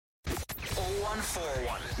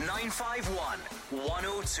0141 951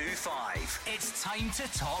 1025. It's time to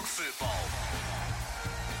talk football.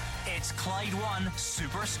 It's Clyde 1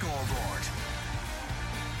 Super Scoreboard.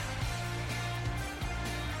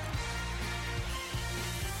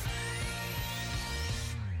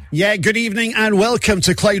 Yeah, good evening and welcome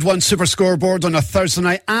to Clyde 1 Super Scoreboard on a Thursday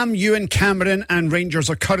night. I'm Ewen Cameron and Rangers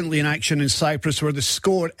are currently in action in Cyprus where the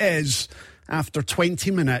score is, after 20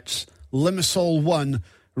 minutes, Limassol 1,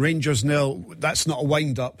 Rangers 0. That's not a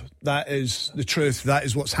wind-up. That is the truth. That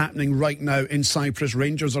is what's happening right now in Cyprus.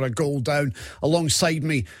 Rangers are a goal down. Alongside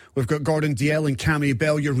me, we've got Gordon Duncan and Cammy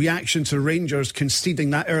Bell. Your reaction to Rangers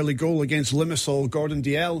conceding that early goal against Limassol, Gordon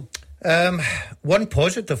Duncan? One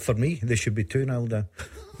positive for me, they should be 2-0 down.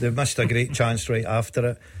 They missed a great chance right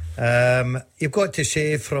after it. You've got to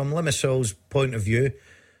say, from Limassol's point of view,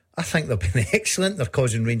 I think they've been excellent. They're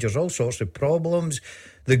causing Rangers all sorts of problems.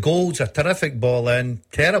 The goals, a terrific ball in,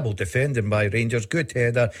 terrible defending by Rangers, good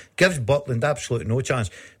header, gives Butland absolutely no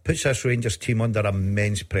chance, puts this Rangers team under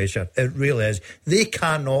immense pressure. It really is. They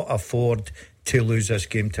cannot afford to lose this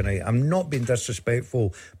game tonight. I'm not being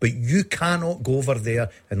disrespectful, but you cannot go over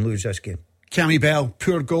there and lose this game. Cammy Bell,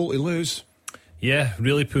 poor goal to lose. Yeah,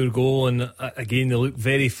 really poor goal, and again they look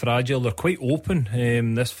very fragile. They're quite open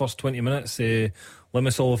this first 20 minutes.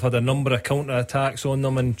 Limassol have had a number of counter attacks on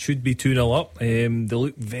them and should be 2-0 up. They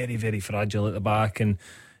look very, very fragile at the back, and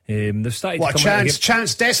they've started what to come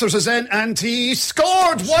chance Dessers is in and he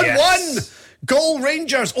scored 1-1. Yes. Goal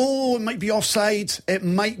Rangers. Oh, it might be offside. It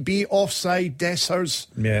might be offside. Dessers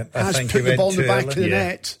has put the ball in the back of the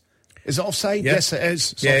net. Is it offside? Yeah. Yes, it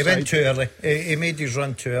is. It's offside. He went too early. He made his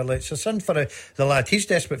run too early. It's a sin for the lad. He's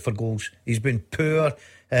desperate for goals. He's been poor.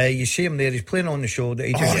 You see him there. He's playing on the shoulder.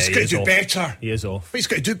 He's got to do better. He is off. But he's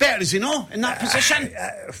got to do better, is he not? In that position?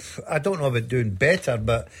 I don't know about doing better,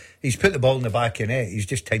 but he's put the ball in the back of the net. He's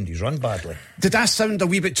just timed his run badly. Did I sound a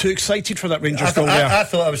wee bit too excited for that Rangers goal there? I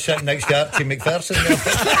thought I was sitting next to Archie McPherson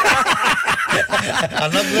there.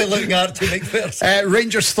 I'm not really looking at Archie McPherson.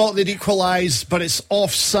 Rangers thought they'd equalise, but it's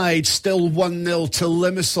offside. Still 1-0 to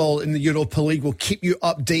Limassol in the Europa League. We'll keep you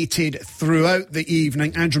updated throughout the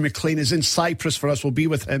evening. Andrew McLean is in Cyprus for us. We'll be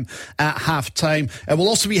with him at half-time. We'll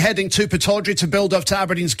also be heading to Pittodrie to build up to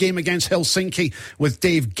Aberdeen's game against Helsinki with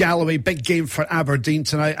Dave Galloway. Big game for Aberdeen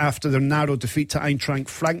tonight after their narrow defeat to Eintracht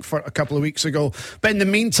Frankfurt a couple of weeks ago. But in the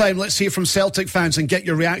meantime, let's hear from Celtic fans and get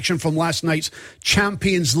your reaction from last night's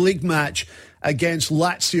Champions League match against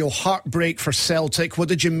Lazio. Heartbreak for Celtic. What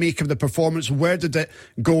did you make of the performance? Where did it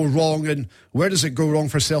go wrong, and where does it go wrong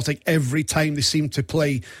for Celtic every time they seem to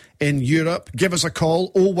play in Europe? Give us a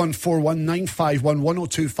call. 0141 951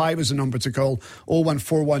 1025 is the number to call.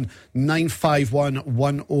 0141 951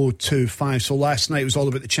 1025. So last night was all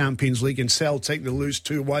about the Champions League, and Celtic, they lose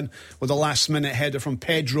 2-1 with a last minute header from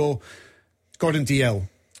Pedro. Gordon DL,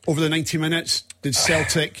 over the 90 minutes, did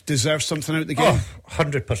Celtic deserve something out of the game?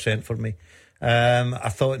 100% for me. I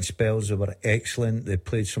thought in spells they were excellent. They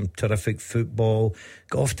played some terrific football,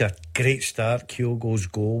 got off to a great start. Kyogo's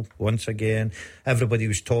goal once again. Everybody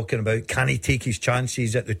was talking about, can he take his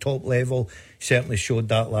chances at the top level? Certainly showed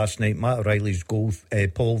that last night. Matt O'Reilly's goal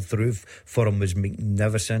pulled through for him was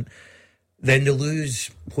magnificent. Then they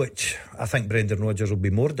lose, which I think Brendan Rodgers will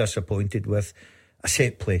be more disappointed with, a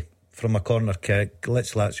set play from a corner kick,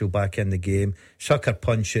 lets Lazio back in the game, sucker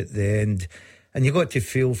punch at the end. And you got to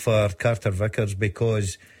feel for Carter Vickers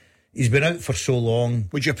because he's been out for so long.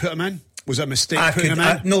 Would you put him in? Was it a mistake putting him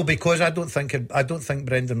in? No, because I don't think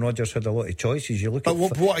Brendan Rodgers had a lot of choices. You look but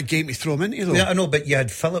at what a game to throw him into, though. Yeah, I know, but you had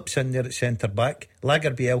Phillips in there at centre back.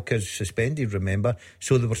 Lagerbielke's suspended, remember,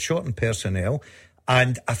 so they were short in personnel,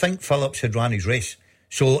 and I think Phillips had ran his race.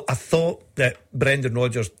 So I thought that Brendan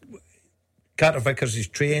Rodgers, Carter Vickers is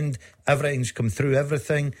trained, everything's come through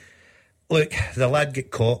everything. Look, the lad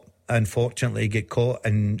get caught. Unfortunately, get caught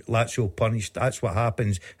and Lazio punished. That's what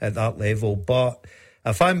happens at that level. But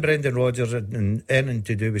if I'm Brendan Rodgers and anything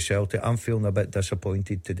to do with Celtic, I'm feeling a bit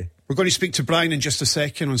disappointed today. We're going to speak to Brian in just a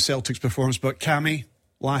second on Celtic's performance. But Cammy,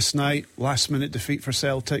 last night, last minute defeat for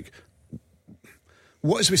Celtic.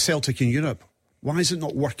 What is with Celtic in Europe? Why is it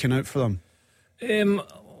not working out for them?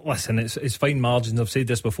 Listen, it's fine margins. I've said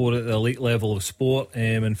this before at the elite level of sport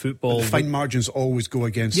and football. But the fine margins always go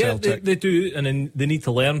against Celtic. They do, and then they need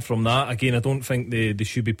to learn from that. Again, I don't think they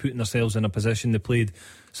should be putting themselves in a position. They played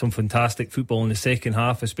some fantastic football in the second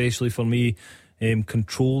half, especially for me.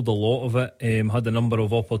 Controlled a lot of it, had a number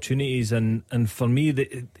of opportunities, and for me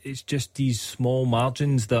it's just these small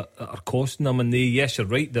margins that are costing them. And yes, you're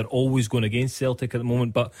right, they're always going against Celtic at the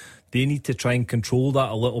moment, but they need to try and control that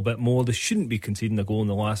a little bit more. They shouldn't be conceding a goal in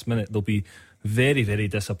the last minute. They'll be very, very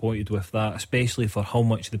disappointed with that, especially for how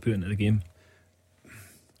much they put into the game.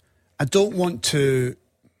 I don't want to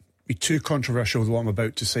be too controversial with what I'm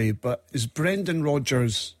about to say, but is Brendan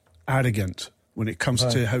Rodgers arrogant when it comes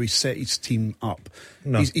to how he set his team up?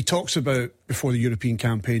 No. He talks about, before the European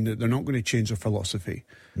campaign, that they're not going to change their philosophy.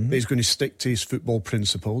 That he's going to stick to his football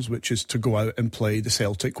principles, which is to go out and play the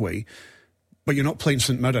Celtic way. But you're not playing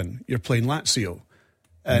St Mirren, you're playing Lazio.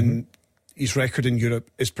 And his record in Europe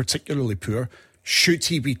is particularly poor. Should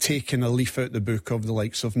he be taking a leaf out the book of the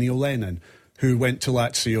likes of Neil Lennon, who went to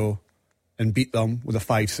Lazio and beat them with a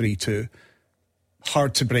 5-3-2?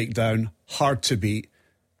 Hard to break down, hard to beat.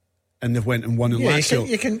 And they've went and won in Lazio.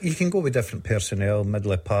 You can go with different personnel,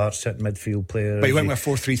 middle of park, certain midfield players. But he went with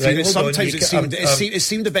 4-3-3. Right, sometimes it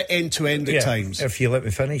seemed a bit end-to-end at times. If you let me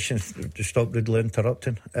finish and just stop rudely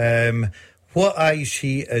interrupting. What I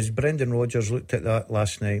see is Brendan Rodgers looked at that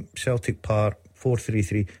last night, Celtic Park,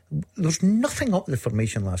 4-3-3. There's nothing up in the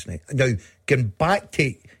formation last night. Now, going back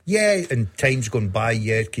to, and time's gone by,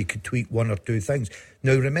 you could tweak one or two things.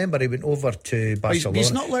 Now, remember, he went over to Barcelona.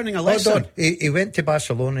 He's not learning a lesson. He went to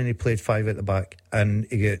Barcelona and he played 5 at the back and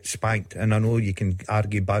he got spanked. And I know you can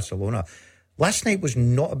argue Barcelona. Last night was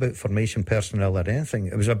not about formation personnel or anything.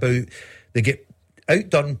 It was about they get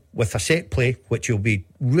outdone with a set play, which you'll be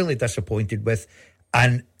really disappointed with,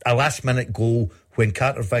 and a last-minute goal when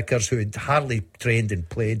Carter Vickers, who had hardly trained and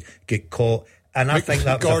played, get caught. And I think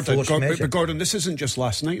that was a forced measure. But Gordon, this isn't just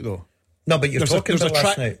last night, though. No, but you're talking about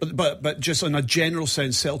last night. But just in a general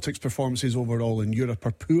sense, Celtic's performances overall in Europe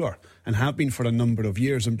are poor and have been for a number of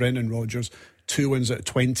years. And Brendan Rodgers, 2 wins out of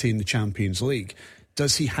 20 in the Champions League.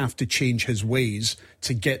 Does he have to change his ways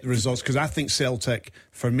to get the results? Because I think Celtic,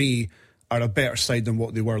 for me, are a better side than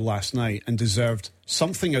what they were last night and deserved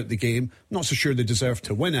something out the game. Not so sure they deserve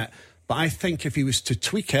to win it, but I think if he was to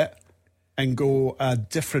tweak it and go a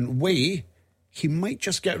different way, he might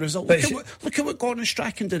just get a result. Look at what Gordon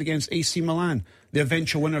Strachan did against AC Milan, the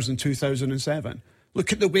eventual winners in 2007.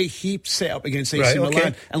 Look at the way he set up against AC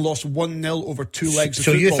Milan and lost 1-0 over 2 legs of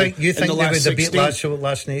football. So you think they would have beat Lazio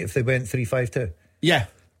last night if they went 3-5-2? Yeah.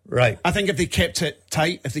 Right. I think if they kept it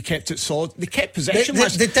tight, if they kept it solid, they kept possession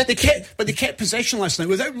last night. They kept possession last night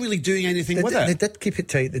without really doing anything with it. They did keep it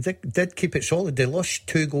tight. They did keep it solid. They lost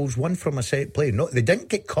 2 goals, 1 from a set play. No, they didn't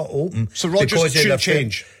get cut open. So Rodgers should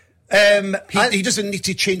change. He doesn't need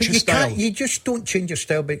to change his style. You just don't change your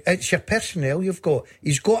style, but it's your personnel you've got.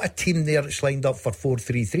 He's got a team there that's lined up for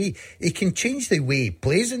 4-3-3. He can change the way he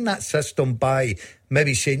plays in that system by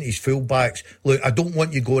maybe saying to his fullbacks, look, I don't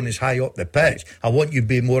want you going as high up the pitch. I want you to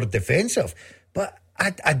be more defensive. But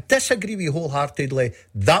I disagree with you wholeheartedly.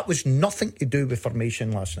 That was nothing to do with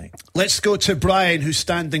formation last night. Let's go to Brian, who's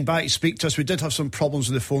standing by to speak to us. We did have some problems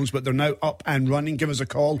with the phones, but they're now up and running. Give us a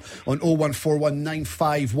call on 0141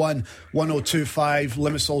 951 1025.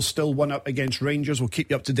 Limassol still 1-up against Rangers. We'll keep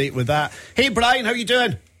you up to date with that. Hey, Brian, how you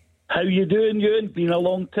doing? How you doing, Ewan? Been a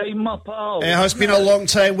long time, my pal. It has been a long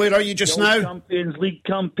time. Where are you just now? Champions League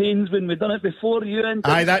campaigns when we've done it before, Ewan.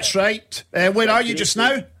 Aye, that's right. Where are you just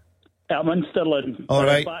now? I'm in Stirling. All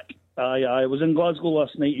right. Back. I was in Glasgow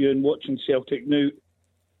last night, Ewan, watching Celtic. Now,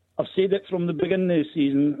 I've said it from the beginning of the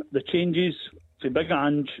season, the changes to Big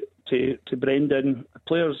Ange, to Brendan, the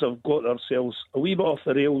players have got themselves a wee bit off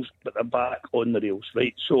the rails, but they're back on the rails,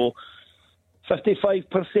 right? So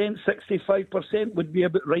 55%, 65% would be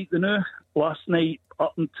about right now. Last night,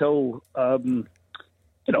 up until, like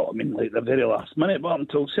the very last minute, but up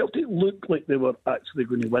until Celtic looked like they were actually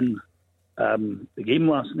going to win the game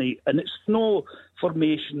last night. And it's no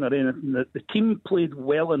formation or anything. The team played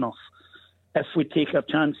well enough if we take our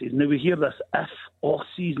chances. Now, we hear this if all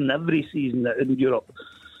season, every season in Europe.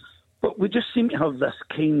 But we just seem to have this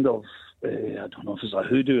kind of, I don't know if it's a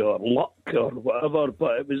hoodoo or luck or whatever,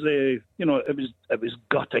 but it was, it was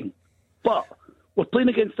gutting. But we're playing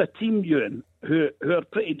against a team, Ewan, who are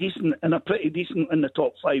pretty decent and are pretty decent in the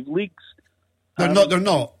top 5 leagues. They're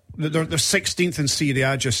not. They're 16th in Serie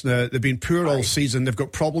A just now. They've been poor all season. They've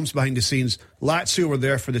got problems behind the scenes. Lazio were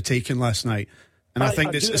there for the taking last night. And I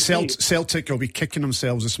think Celtic will be kicking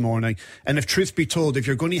themselves this morning. And if truth be told, if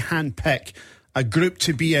you're going to handpick a group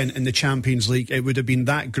to be in the Champions League, it would have been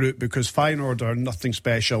that group, because Feyenoord are nothing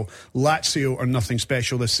special, Lazio are nothing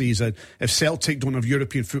special this season. If Celtic don't have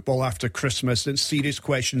European football after Christmas, then serious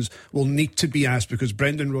questions will need to be asked, because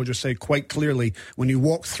Brendan Rodgers said quite clearly when he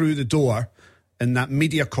walked through the door in that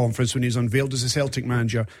media conference when he was unveiled as a Celtic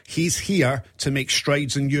manager, he's here to make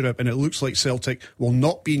strides in Europe, and it looks like Celtic will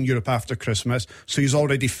not be in Europe after Christmas, so he's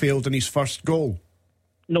already failed in his first goal.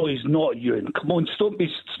 No, he's not, Ewan. Come on,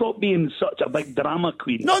 stop being such a big drama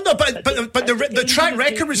queen. No, but the track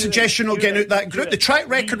record would suggest you're not getting out that group. The track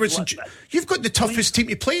record would suggest you've got the toughest team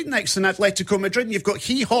to play next in Atletico Madrid, and you've got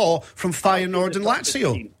Hee-Haw from Feyenoord and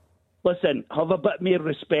Lazio. listen, have a bit more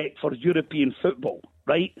respect for European football,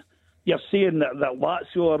 right? You're saying that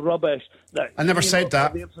Lazio are rubbish. That I never said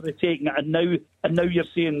that. For the taking, and now you're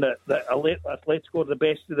saying that Atletico are the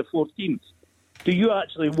best of the 4 teams. Do you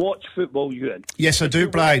actually watch football, Ewan? Yes, I do,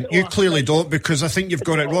 Brian. You clearly don't, because I think you've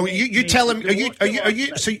got it wrong. You tell him. Are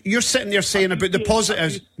you? So you're sitting there saying about the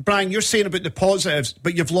positives, Brian. You're saying about the positives,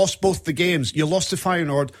 but you've lost both the games. You lost to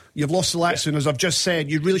Feyenoord. You've lost to Lazio, and as I've just said,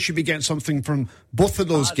 you really should be getting something from both of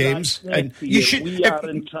those games. And you should. We are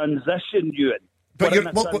in transition, Ewan. But you're in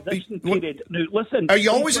a transition period. Now, listen. Are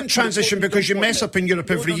you always in transition because you mess up in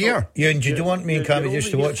Europe every year? Ewan, do you want me and Cammy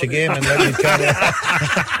just to watch a game and let you carry on?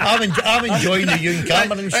 I'm enjoying the Ewan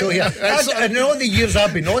Cameron show here. In all the years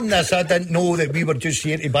I've been on this, I didn't know that we were just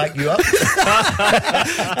here to back you up.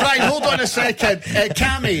 Brian, hold on a second.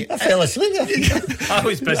 Cammy. I fell asleep. I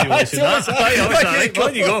was busy watching that.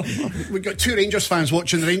 On you go. We've got 2 Rangers fans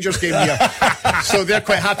watching the Rangers game here. So they're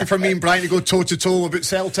quite happy for me and Brian to go toe-to-toe about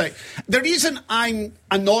Celtic. The reason I'm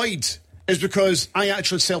annoyed is because I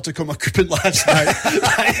actually Celtic on my coupon last night.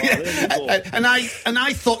 and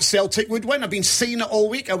I thought Celtic would win. I've been saying it all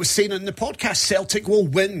week. I was saying it in the podcast. Celtic will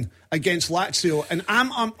win against Lazio, and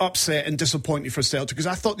I'm upset and disappointed for Celtic because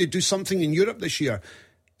I thought they'd do something in Europe this year.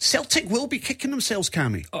 Celtic will be kicking themselves,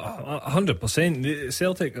 Cammy. 100%.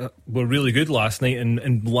 Celtic were really good last night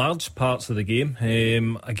in large parts of the game.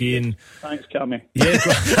 Again, thanks, Cammy. Yeah,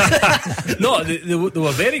 no, they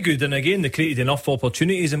were very good, and again, they created enough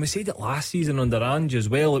opportunities. And we said it last season under Ange as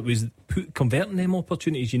well. It was converting them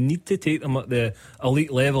opportunities. You need to take them at the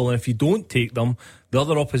elite level, and if you don't take them, the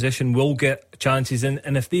other opposition will get chances.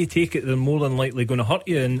 And if they take it, they're more than likely going to hurt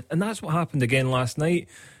you. And that's what happened again last night.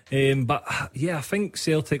 But yeah, I think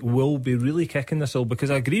Celtic will be really kicking this all,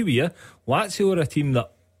 because I agree with you. Lazio are a team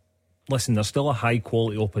that, listen, they're still a high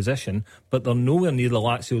quality opposition, but they're nowhere near the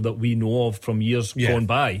Lazio that we know of from years gone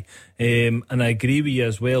by. And I agree with you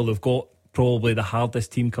as well. They've got probably the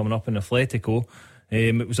hardest team coming up in Atletico.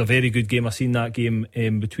 It was a very good game. I seen that game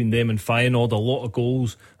between them and Feyenoord, a lot of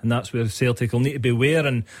goals, and that's where Celtic will need to be aware.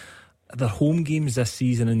 And their home games this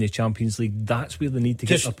season in the Champions League, that's where they need to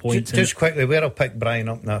get their points. Just quickly, where I'll pick Brian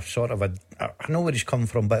up in a sort of I know where he's come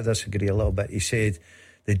from, but I disagree a little bit. He said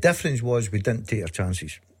the difference was we didn't take our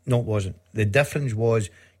chances. No, it wasn't. The difference was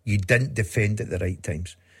you didn't defend at the right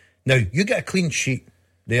times. Now, you get a clean sheet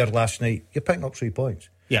there last night, you're picking up 3 points.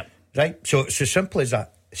 Yeah. Right? So it's as simple as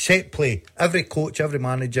that. Set play. Every coach, every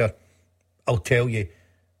manager, I'll tell you,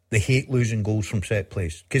 they hate losing goals from set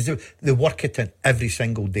plays because they work it in every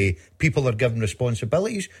single day. People are given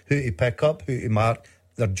responsibilities, who to pick up, who to mark.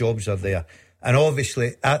 Their jobs are there. And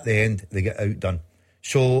obviously, at the end, they get outdone.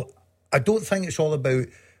 So I don't think it's all about,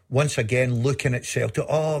 once again, looking at Celtic,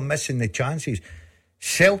 missing the chances.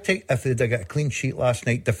 Celtic, if they'd got a clean sheet last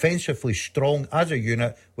night, defensively strong as a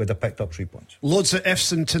unit, would have picked up 3 points. Loads of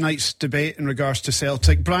ifs in tonight's debate in regards to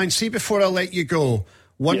Celtic. Brian, see, before I let you go,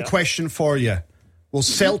 one question for you. Will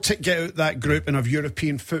Celtic get out that group and have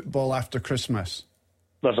European football after Christmas?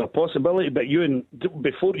 There's a possibility, but Ewan,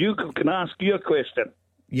 before you can I ask you a question?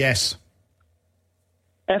 Yes.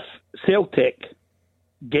 If Celtic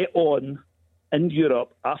get on in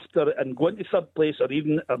Europe after and go into third place or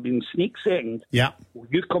even have been sneak second, will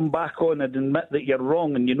you come back on and admit that you're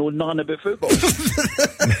wrong and you know nothing about football?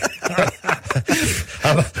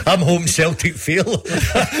 I'm home Celtic feel.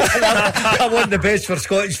 I want the best for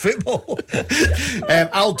Scottish football.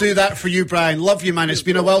 I'll do that for you, Brian. Love you, man. It's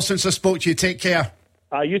been a while since I spoke to you. Take care.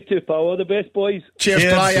 You too, pal. All the best, boys. Cheers,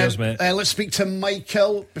 Brian. Cheers, mate. Let's speak to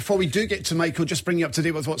Michael. Before we do get to Michael, just bring you up to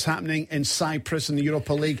date with what's happening in Cyprus in the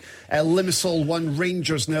Europa League. Limassol 1,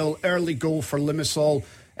 Rangers 0. Early goal for Limassol.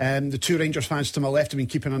 The 2 Rangers fans to my left have been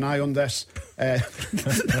keeping an eye on this. Then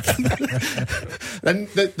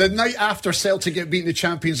the night after Celtic get beaten in the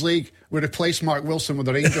Champions League, we replaced Mark Wilson with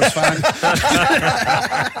a Rangers fan.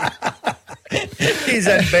 He's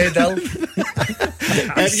in bed,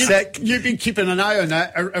 sick. You've been keeping an eye on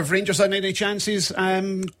that. Have Rangers had any chances,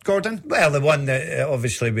 Gordon? Well, the one that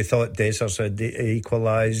obviously we thought Dessers had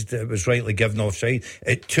equalised, it was rightly given offside.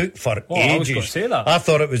 It took for ages. I was going to say that. I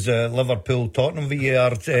thought it was a Liverpool-Tottenham VAR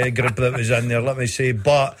group that was in there, let me say.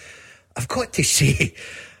 But I've got to say,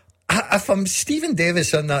 if I'm Stephen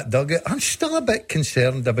Davis in that dugout, I'm still a bit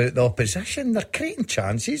concerned about the opposition. They're creating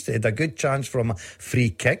chances. They had a good chance from a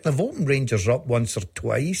free kick. They've opened Rangers up once or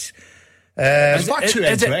twice. Is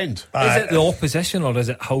it the opposition, or is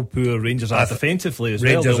it how poor Rangers are defensively as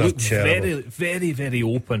Rangers well? They are look terrible. very, very, very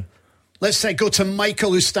open. Let's go to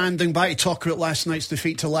Michael, who's standing by to talk about last night's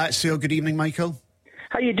defeat to Lazio. Good evening, Michael.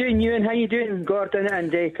 How you doing, Ewan? How you doing, Gordon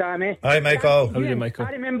and Cammy? Hi, Michael. How are you, Michael?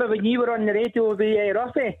 I remember when you were on the radio with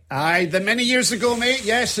Ruffy. Aye, the many years ago, mate.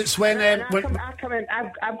 Yes, it's when... I come in.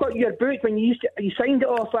 I've got your book when you signed it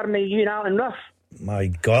off for me, you and Alan Ruff. My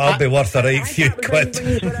God, I'll be worth a right few quid. When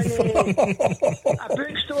you were in a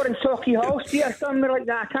bookstore in Socky Hall Street or something like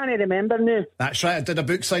that. I can't remember now. That's right, I did a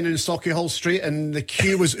book signing in Socky Hall Street and the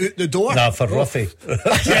queue was out the door. Nah, for Ruffy.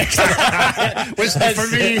 Was it for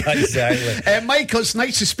me? Exactly. Michael, it's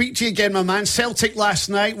nice to speak to you again, my man. Celtic last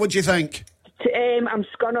night, what do you think? I'm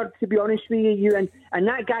scunnered, to be honest with you, Ewan. And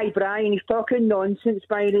that guy, Brian, he's talking nonsense,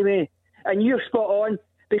 by the way. And you're spot on,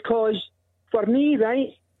 because for me, right,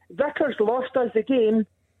 Vickers lost us the game.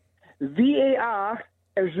 VAR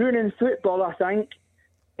is ruining football, I think.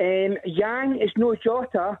 Yang is no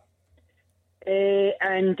Jota.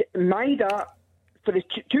 And Maida, for the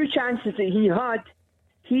two chances that he had,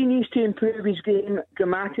 he needs to improve his game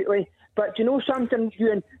dramatically. But do you know something,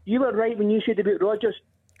 Ewan? You were right when you said about Rodgers.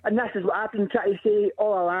 And this is what I've been trying to say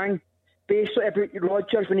all along, basically about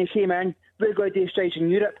Rodgers when he came in. We're going to do strides in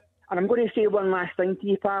Europe. And I'm going to say one last thing to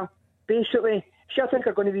you, pal. Basically, Celtic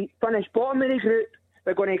are going to be finished bottom of the group.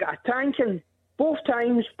 They're going to get a tanking both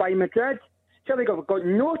times by Madrid. Celtic have got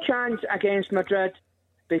no chance against Madrid,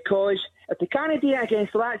 because if they can't do it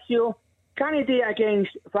against Lazio, can't do it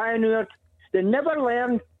against Feyenoord, they never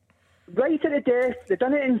learn. Right at the death, they've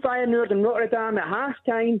done it in Feyenoord and Rotterdam at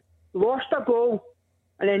half-time, lost a goal,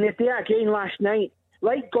 and then they did it again last night.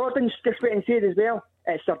 Like Gordon's just went and said as well,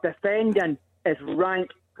 it's their defending is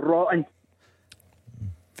rank rotten.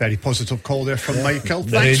 Very positive call there from Michael.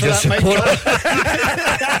 Thanks for that, Michael.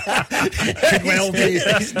 Could well be.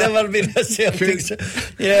 He's never been a Celtic.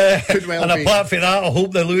 Yeah. Could well and be. apart from that, I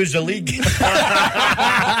hope they lose the league.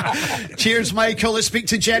 Cheers, Michael. Let's speak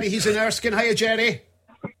to Jerry. He's in Erskine. Hiya, Jerry.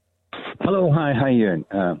 Hello, hi, Ewan.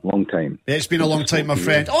 Long time. Yeah, it's been a long time, my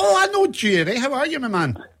friend. Oh, I know Jerry. How are you, my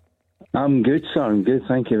man? I'm good, sir. I'm good.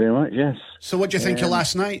 Thank you very much. Yes. So, what do you think of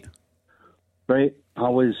last night? Right. I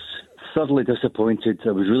was thoroughly disappointed.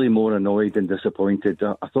 I was really more annoyed than disappointed.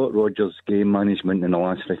 I thought Rodgers' game management in the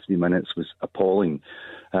last 50 minutes was appalling.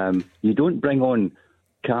 You don't bring on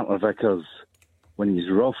Carter Vickers when he's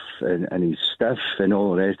rough and he's stiff and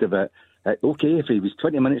all the rest of it. Okay, if he was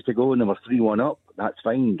 20 minutes to go and they were 3-1 up, that's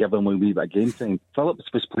fine. Give him a wee bit of game time.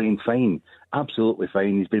 Phillips was playing fine, absolutely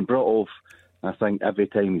fine. He's been brought off, I think, every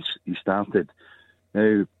time he started.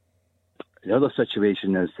 Now, the other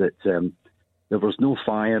situation is that there was no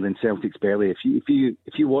fire in Celtic's belly. If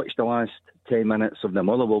you watch the last 10 minutes of the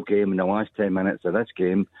Motherwell game and the last 10 minutes of this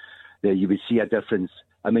game, you would see a difference.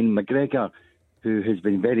 I mean, McGregor, who has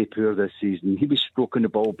been very poor this season, he was stroking the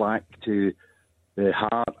ball back to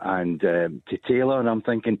Hart and to Taylor, and I'm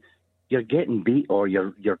thinking, you're getting beat or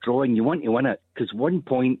you're drawing. You want to win it, because 1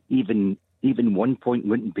 point, even 1 point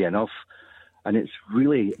wouldn't be enough, and it's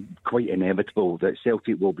really quite inevitable that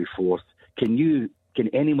Celtic will be fourth. Can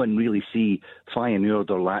anyone really see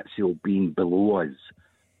Feyenoord or Lazio being below us?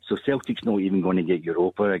 So Celtic's not even going to get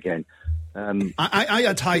Europa again. I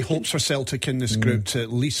had high hopes for Celtic in this group to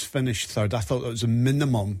at least finish third. I thought that was a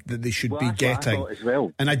minimum that they should be getting. I thought as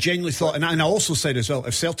well. And I genuinely thought, and I also said as well,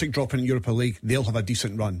 if Celtic drop in Europa League, they'll have a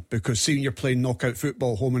decent run, because seeing you're playing knockout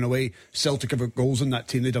football home and away, Celtic have got goals in that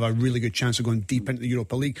team, they'd have a really good chance of going deep into the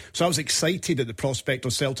Europa League. So I was excited at the prospect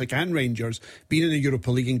of Celtic and Rangers being in the Europa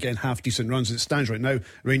League and getting half decent runs. As it stands right now,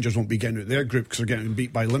 Rangers won't be getting out of their group because they're getting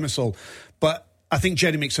beat by Limassol. But I think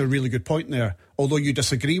Jerry makes a really good point there. Although you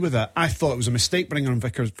disagree with it, I thought it was a mistake bringing on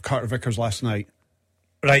Carter Vickers last night.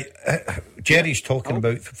 Right, Jerry's talking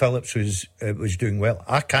about Phillips was doing well.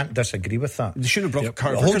 I can't disagree with that. They shouldn't have brought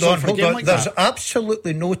Carter Vickers on for a game like There's that.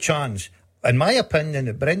 absolutely no chance, in my opinion,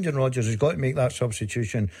 that Brendan Rodgers has got to make that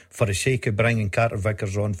substitution for the sake of bringing Carter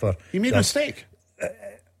Vickers on for. He made a mistake.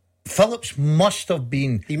 Phillips must have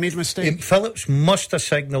been. He made a mistake. Phillips must have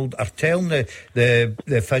signalled or telling the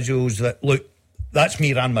physios that, look, that's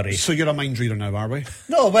me ran my race. So you're a mind reader now, are we?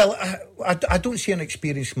 No, well, I don't see an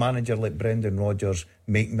experienced manager like Brendan Rodgers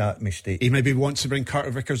making that mistake. He maybe wants to bring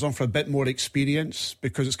Carter Vickers on for a bit more experience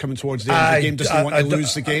because it's coming towards the end of the game. Doesn't want to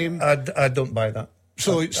lose the game. I don't buy that.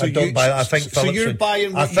 So I don't buy that. I think Phillips. You're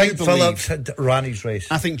buying what I think you believe. Phillips had ran his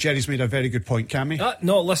race. I think Jerry's made a very good point, Cammy.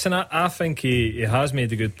 No, listen, I think he has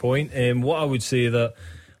made a good point. What I would say that,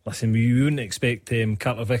 listen, we wouldn't expect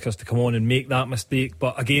Carter Vickers to come on and make that mistake,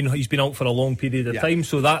 but again, he's been out for a long period of time,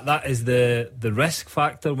 so that is the risk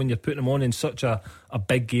factor when you're putting him on in such a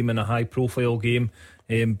big game and a high profile game.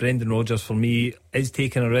 Brendan Rodgers, for me, is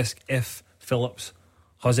taking a risk if Phillips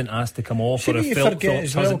hasn't asked to come off, or if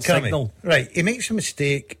Phillips hasn't signalled. Right, he makes a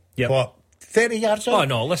mistake, Yep. but 30 yards out. Oh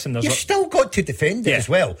no, listen, you've still got to defend it as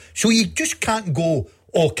well, so you just can't go,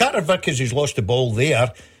 Carter Vickers has lost the ball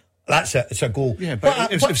there. That's it. It's a goal. Yeah,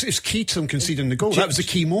 but it's key to them conceding the goal. That was the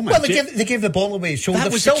key moment. Well, they gave the ball away. So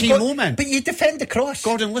that was the key moment. But you defend the cross.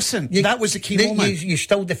 Gordon, listen. That was the key moment. You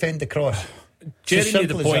still defend the cross. Jerry made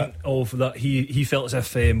the point of that he felt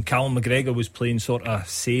as if Callum McGregor was playing sort of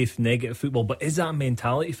safe, negative football. But is that a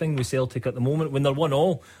mentality thing with Celtic at the moment? When they're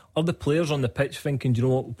 1-1, are the players on the pitch thinking, do you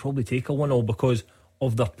know what, we'll probably take a 1-1 because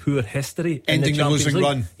of their poor history ending the losing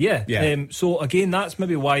run? Yeah. So again, that's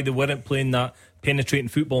maybe why they weren't playing that penetrating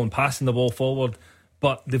football and passing the ball forward.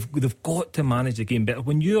 But they've got to manage the game better.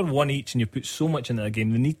 When you're one each and you put so much into the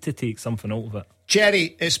game, they need to take something out of it.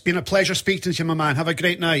 Jerry, it's been a pleasure speaking to you, my man. Have a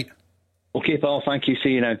great night. Okay, pal, thank you.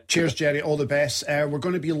 See you now. Cheers, Jerry. All the best. We're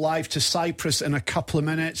going to be live to Cyprus in a couple of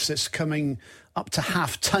minutes. It's coming up to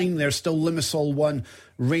half time there. Still Limassol 1,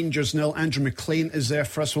 Rangers 0. Andrew McLean is there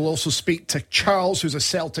for us. We'll also speak to Charles, who's a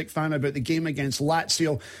Celtic fan, about the game against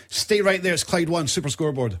Lazio. Stay right there. It's Clyde 1 Super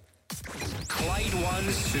Scoreboard. Clyde 1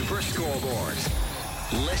 Super Scoreboard.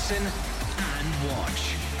 Listen and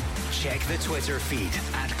watch. Check the Twitter feed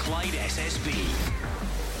at Clyde SSB.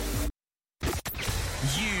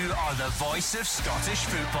 You are the voice of Scottish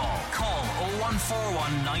football. Call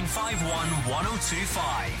 0141 951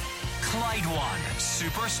 1025. Clyde 1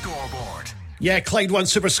 Super Scoreboard. Yeah, Clyde 1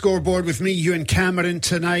 Super Scoreboard with me, Ewen Cameron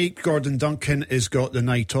tonight. Gordon Duncan has got the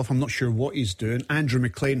night off. I'm not sure what he's doing. Andrew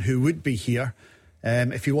McLean, who would be here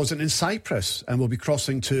if he wasn't in Cyprus. And we'll be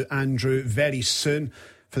crossing to Andrew very soon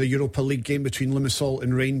for the Europa League game between Limassol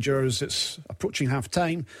and Rangers. It's approaching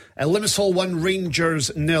half-time. Limassol 1, Rangers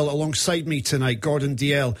 0. Alongside me tonight, Gordon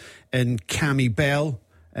Dalziel and Cammy Bell.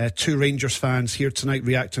 Two Rangers fans here tonight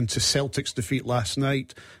reacting to Celtic's defeat last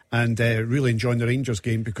night and really enjoying the Rangers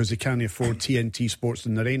game because they can't afford TNT Sports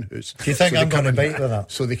in their own house. Do you think I'm going to bite with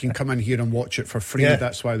that? So they can come in here and watch it for free. Yeah.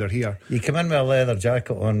 That's why they're here. You come in with a leather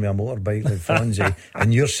jacket on with a motorbike like Fonzie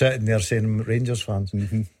and you're sitting there saying Rangers fans.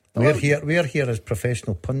 Mm-hmm. We're here as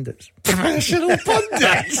professional pundits. Professional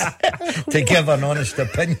pundits? To give an honest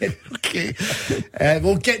opinion. Okay.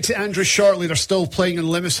 We'll get to Andrew shortly. They're still playing in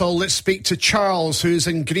Limassol. Let's speak to Charles, who's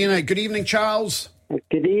in Greenock. Good evening, Charles.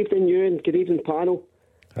 Good evening, Ewan. Good evening, panel.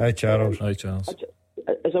 Hi, Charles. Hi, Charles.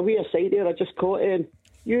 As a wee aside there, I just caught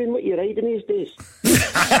Ewan, what are you riding these days?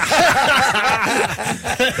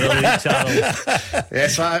 Brilliant, Charles.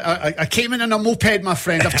 Yes, I came in a moped, my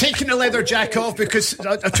friend. I've taken the leather jacket off because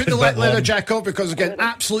I took the leather jacket off because I get an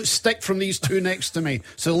absolute stick from these two next to me.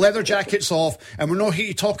 So the leather jacket's off, and we're not here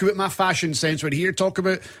to talk about my fashion sense. We're here to talk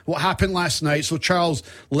about what happened last night. So, Charles,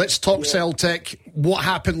 let's talk Celtic. What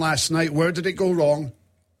happened last night? Where did it go wrong?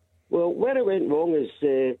 Well, where it went wrong is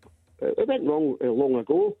it went wrong long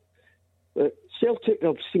ago. Celtic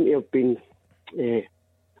seem to have been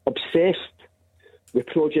obsessed with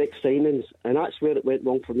project signings, and that's where it went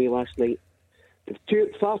wrong for me last night.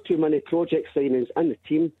 Far too many project signings in the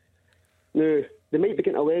team. Now, they might be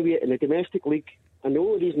getting away with it in the domestic league, and the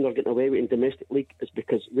only reason they're getting away with it in domestic league is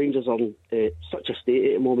because Rangers are in such a state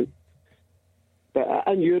at the moment. But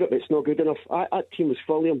in Europe, it's not good enough. That team was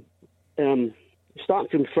fully starting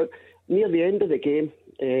from front. Near the end of the game,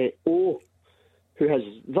 who has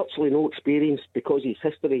virtually no experience because his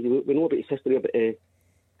history, we know about his history about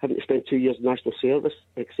having to spend 2 years in national service,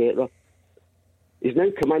 etc. He's now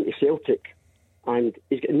come into Celtic and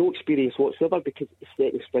he's got no experience whatsoever because he's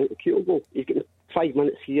second string at Kyoto. He's getting 5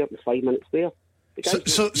 minutes here and 5 minutes there.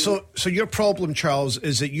 So your problem, Charles,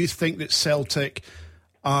 is that you think that Celtic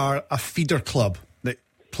are a feeder club. That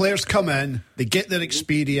players come in, they get their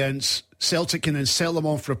experience, Celtic can then sell them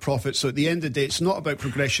on for a profit. So at the end of the day, it's not about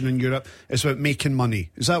progression in Europe, it's about making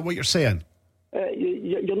money. Is that what you're saying?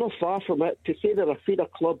 You're not far from it. To say they're a feeder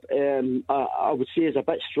club, I would say is a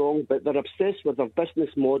bit strong, but they're obsessed with their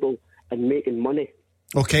business model and making money.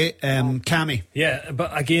 Okay, Cammy. Yeah,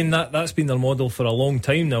 but again, that's been their model for a long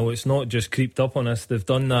time now. It's not just creeped up on us. They've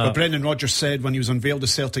done that. But Brendan Rodgers said when he was unveiled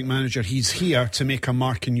as Celtic manager, he's here to make a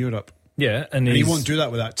mark in Europe. Yeah, and he won't do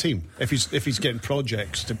that with that team if he's getting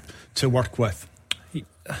projects to work with.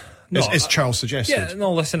 As Charles suggested. Yeah,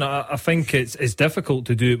 no, listen, I think it's difficult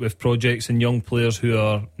to do it with projects and young players who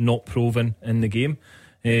are not proven in the game.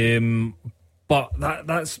 But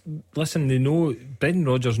that's listen, they know Brendan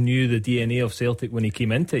Rodgers knew the DNA of Celtic when he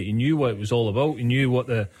came into it. He knew what it was all about. He knew what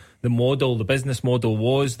the model, the business model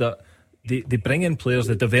was, that they bring in players,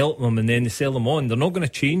 they develop them and then they sell them on. They're not going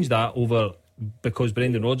to change that over because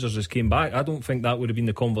Brendan Rodgers has came back. I don't think that would have been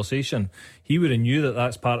the conversation. He would have knew that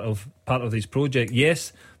that's part of his project.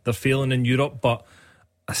 Yes, they're failing in Europe, but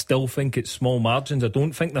I still think it's small margins. I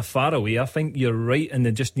don't think they're far away. I think you're right, and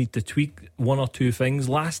they just need to tweak one or two things.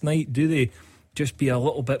 Last night, do they just be a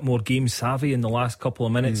little bit more game savvy in the last couple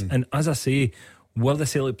of minutes? And as I say, were the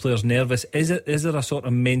Celtic players nervous? Is there a sort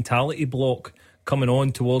of mentality block coming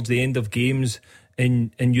on towards the end of games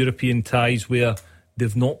in European ties where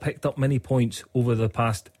they've not picked up many points over the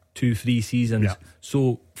past 2-3 seasons? Yeah.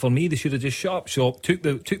 So for me, they should have just shut up shop, took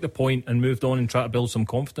the point and moved on and tried to build some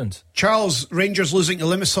confidence. Charles, Rangers losing to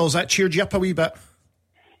Limassol, that cheered you up a wee bit?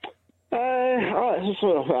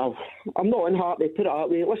 I'm not unhappy, put it that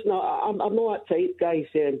way. Listen, I'm not that type, guys.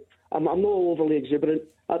 I'm not overly exuberant.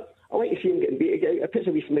 I like to see him getting beat. It puts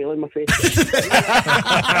a wee smile on my face.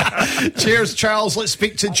 Cheers, Charles. Let's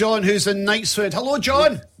speak to John, who's in Knightswood. Hello,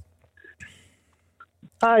 John.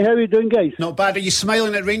 Hi, how are you doing, guys? Not bad. Are you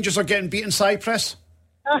smiling that Rangers are getting beat in Cyprus?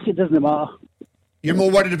 It doesn't matter. You're more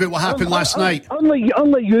worried about what happened last night?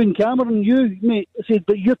 Unlike Ewen Cameron, you, mate, said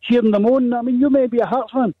that you're cheering them on. I mean, you may be a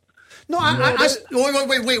Hearts fan. No,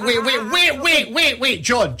 wait,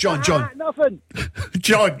 John. Nothing.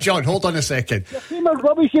 John, hold on a second. Your team are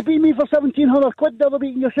rubbish. You beat me for 1,700 quid the other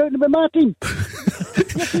week and you're shouting about my team.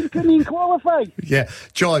 Your team couldn't even qualify. Yeah,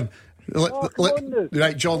 John.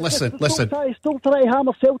 Right, John, listen. Still try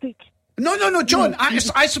hammer Celtic. No, John,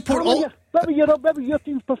 I support all... What was your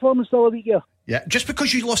team's performance the other week, yeah? Yeah, just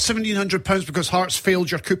because you lost £1,700 because Hearts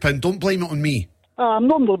failed your coupon, don't blame it on me.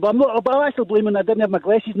 I'm actually blaming I didn't have my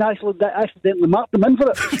glasses and I accidentally marked them in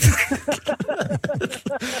for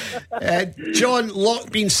it. John,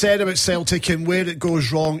 lot being said about Celtic and where it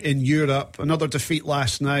goes wrong in Europe. Another defeat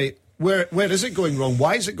last night. Where is it going wrong?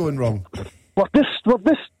 Why is it going wrong? With this,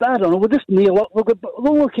 I don't know. With this near luck, the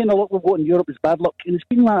only kind of luck we've got in Europe is bad luck, and it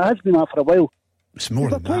has been that for a while. It's more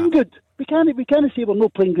than that. We're playing good. We can't say we're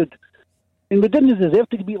not playing good, and we didn't deserve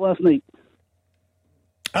to get beat last night.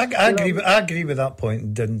 I agree with that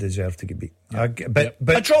point. Didn't deserve to get beat.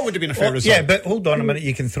 But a draw would have been a fair result. Yeah, but hold on a minute.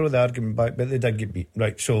 You can throw the argument back, but they did get beat,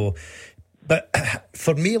 right? So, but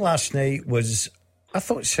for me, last night I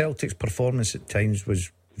thought Celtic's performance at times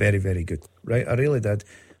was very, very good. Right, I really did.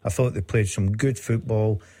 I thought they played some good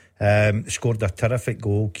football. Scored a terrific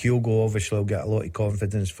goal. Kyogo obviously will get a lot of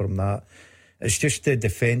confidence from that. It's just the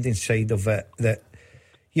defending side of it that,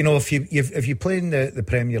 you know, if you play in the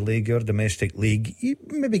Premier League or domestic league, you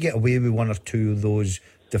maybe get away with one or two of those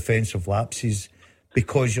defensive lapses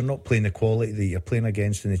because you're not playing the quality that you're playing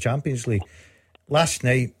against in the Champions League. Last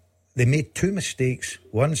night, they made two mistakes,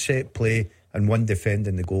 one set play and one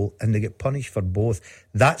defending the goal, and they get punished for both.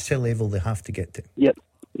 That's the level they have to get to.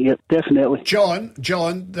 Yep, definitely. John,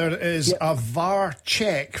 there is a VAR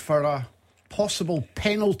check for a possible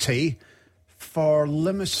penalty for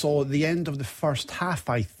Limassol at the end of the first half,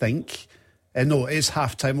 I think. No, it is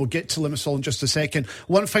half-time. We'll get to Limassol in just a second.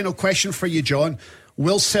 One final question for you, John.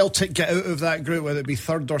 Will Celtic get out of that group, whether it be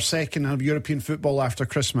third or second, of European football after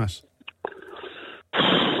Christmas?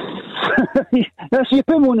 That's you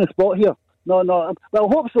put me on the spot here. No. Well, I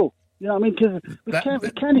hope so. You know what I mean? Because we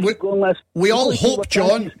can't keep going this. We all hope,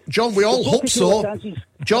 John. John, we all hope so.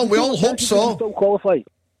 John, we all hope so. Still qualify.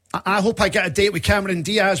 I hope I get a date with Cameron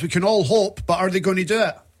Diaz. We can all hope, but are they going to do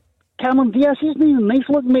it? Cameron Diaz, he's not even nice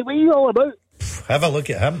looking, mate. What are you all about? Have a look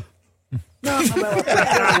at him.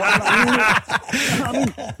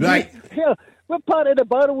 Right. Here, what part of the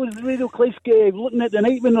barrel was Radio Clive looking at the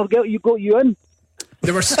night when you got you in?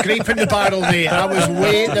 They were scraping the barrel, mate. I was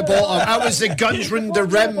way at the bottom. I was the guns round the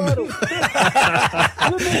rim.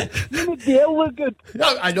 You make the L look good.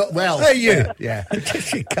 I know. Well, hey, you. Yeah.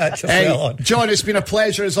 Hey, John, it's been a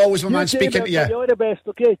pleasure as always, my man, speaking to you. All the best,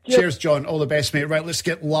 okay? Cheers, John. All the best, mate. Right, let's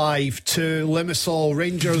get live to Limassol.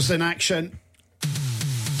 Rangers in action.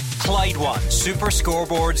 Clyde One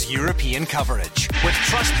Superscoreboard's European coverage with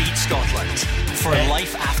Trustbeat Scotland. For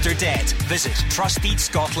life after debt, visit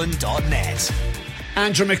trustbeatscotland.net.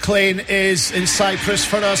 Andrew McLean is in Cyprus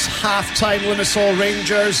for us. Half-time Limassol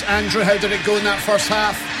Rangers. Andrew, how did it go in that first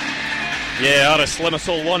half? Yeah, Aris,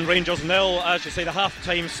 Limassol 1, Rangers 0. As you say, the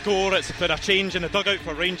half-time score, it's been a change in the dugout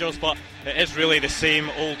for Rangers, but it is really the same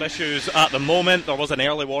old issues at the moment. There was an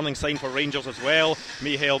early warning sign for Rangers as well.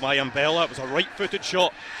 Mihail Mayambela, it was a right-footed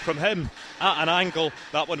shot from him at an angle.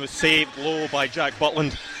 That one was saved low by Jack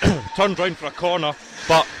Butland. Turned round for a corner,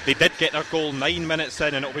 but they did get their goal 9 minutes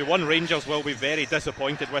in, and it'll be one Rangers will be very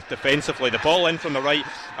disappointed with defensively. The ball in from the right,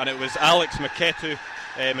 and it was Alex Maketu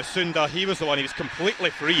Masunda. He was the one. He was completely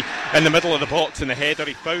free in the middle of the box in the header.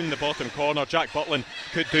 He found the bottom corner. Jack Butland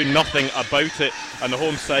could do nothing about it, and the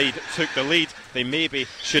home side took the lead. They maybe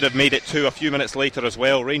should have made it 2 a few minutes later as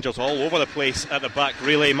well. Rangers all over the place at the back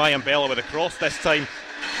relay. Mayambela with a cross this time,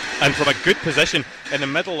 and from a good position in the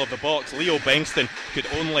middle of the box, Leo Bengston could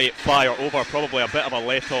only fire over probably a bit of a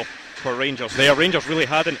let off for Rangers there. Rangers really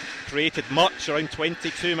hadn't created much around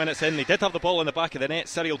 22 minutes in. They did have the ball in the back of the net.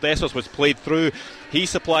 Cyril Dessers was played through. He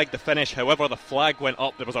supplied the finish. However, the flag went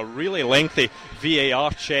up. There was a really lengthy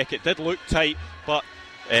VAR check. It did look tight, but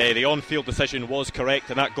the on-field decision was correct,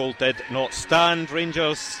 and that goal did not stand.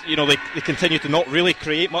 Rangers, they continue to not really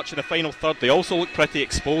create much in the final third. They also look pretty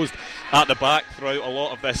exposed at the back throughout a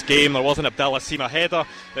lot of this game. There was an Abdallah Sima header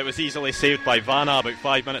that was easily saved by Vanna about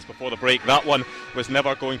 5 minutes before the break. That one was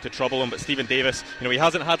never going to trouble him, but Stephen Davis, he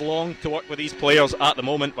hasn't had long to work with these players at the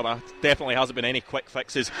moment, but there definitely hasn't been any quick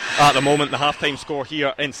fixes at the moment. The half-time score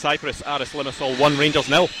here in Cyprus, Aris Limassol 1, Rangers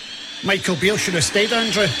 0. Michael Beale should have stayed,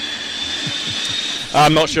 Andrew.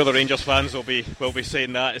 I'm not sure the Rangers fans will be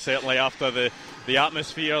saying that, certainly after the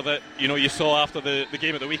atmosphere that you saw after the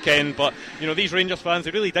game at the weekend. But these Rangers fans,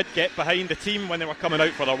 they really did get behind the team when they were coming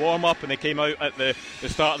out for their warm-up, and they came out at the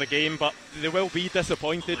start of the game. But they will be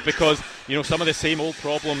disappointed because some of the same old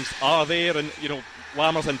problems are there, and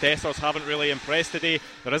Lammers and Dessers haven't really impressed today.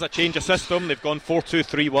 There is a change of system. They've gone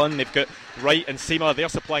 4-2-3-1. They've got Wright and Sima. They're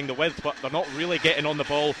supplying the width, but they're not really getting on the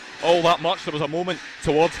ball all that much. There was a moment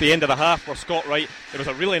towards the end of the half where Scott Wright, there was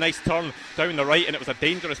a really nice turn down the right, and it was a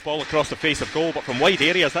dangerous ball across the face of goal. But from wide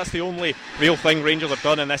areas, that's the only real thing Rangers have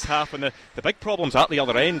done in this half. And the big problem's at the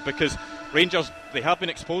other end, because Rangers, they have been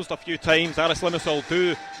exposed a few times. Aris Limassol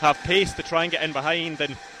do have pace to try and get in behind,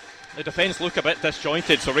 and the defence look a bit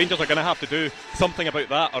disjointed, so Rangers are going to have to do something about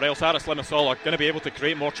that, or else Aris Limassol are going to be able to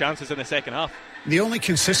create more chances in the second half. The only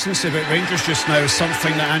consistency about Rangers just now is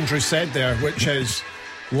something that Andrew said there, which is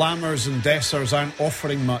Lammers and Dessers aren't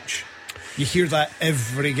offering much. You hear that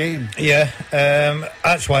every game. Yeah,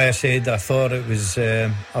 that's why I said I thought it was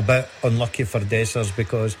a bit unlucky for Dessers,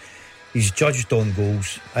 because he's judged on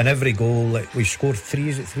goals, and every goal, we scored 3,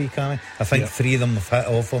 is it 3, Cammy? I think 3 of them have hit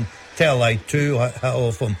off him. Tell a lie, 2 hit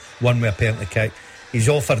off him, 1 with a penalty kick. He's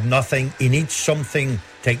offered nothing. He needs something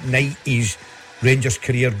to ignite his Rangers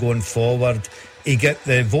career going forward. He get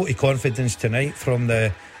the vote of confidence tonight from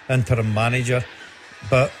the interim manager,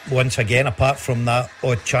 but once again, apart from that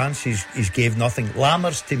odd chance, he's gave nothing.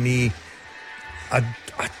 Lammers, to me, I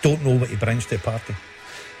don't know what he brings to the party.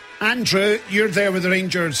 Andrew, you're there with the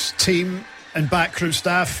Rangers team and backroom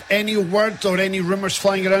staff. Any word or any rumours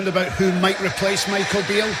flying around about who might replace Michael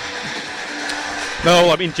Beale?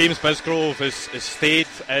 No, I mean, James Bisgrove has stayed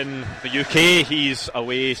in the UK. He's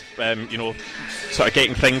away, sort of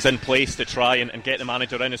getting things in place to try and get the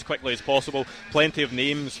manager in as quickly as possible. Plenty of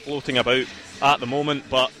names floating about at the moment,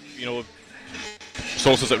 but,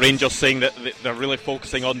 sources at Rangers saying that they're really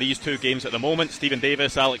focusing on these 2 games at the moment. Stephen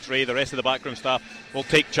Davis, Alex Rae, the rest of the backroom staff will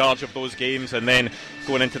take charge of those games, and then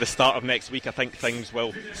going into the start of next week, I think things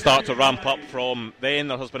will start to ramp up from then.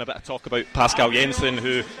 There has been a bit of talk about Pascal Jensen,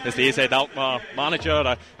 who is the AZ Alkmaar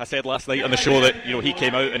manager. I said last night on the show that he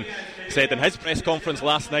came out and said in his press conference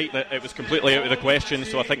last night that it was completely out of the question,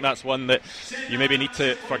 so I think that's one that you maybe need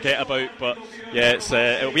to forget about. But yeah,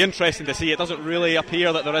 it'll be interesting to see. It doesn't really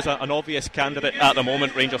appear that there is an obvious candidate at the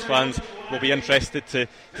moment. Rangers fans will be interested to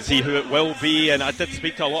see who it will be, and I did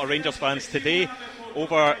speak to a lot of Rangers fans today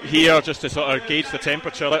over here just to sort of gauge the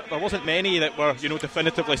temperature. There wasn't many that were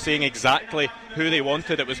definitively saying exactly who they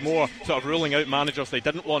wanted. It was more sort of ruling out managers they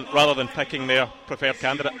didn't want rather than picking their preferred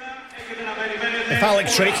candidate. If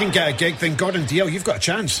Alex Rae can get a gig, then Gordon Duncan, you've got a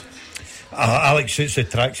chance. Alex suits the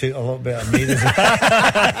tracksuit a lot better than me, doesn't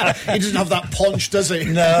he? He doesn't have that punch, does he?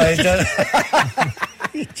 No, he doesn't.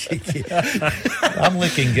 I'm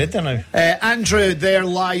looking good now. Andrew, they're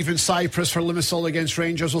live in Cyprus for Limassol against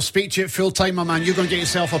Rangers. We'll speak to you at full time, my man. You're going to get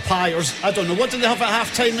yourself a pie, or I don't know, what do they have at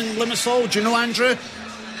half time in Limassol? Do you know, Andrew?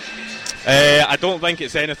 I don't think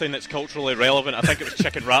it's anything that's culturally relevant. I think it was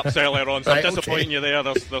chicken wraps earlier on, so right, I'm disappointing you there.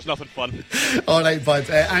 There's nothing fun. Alright, bud.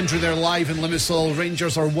 Andrew, they're live in Limassol.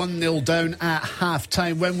 Rangers are 1-0 down at half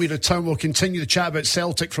time. When we return, we'll continue the chat about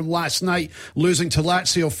Celtic from last night, losing to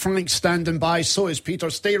Lazio. Frank's standing by, so is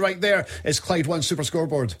Peter. Stay right there. It's Clyde 1 Super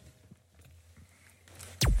Scoreboard.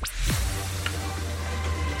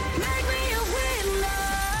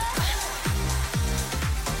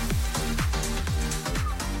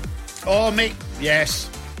 Oh, mate, yes.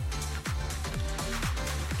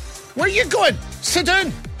 Where are you going? Sit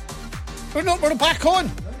down. We're back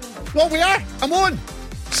on. No, we are. I'm on.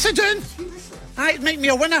 Sit down. Make me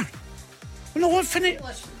a winner. No, what finish?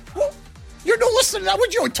 What? You're not listening to that. What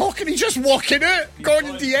are you talking? He's just walking out.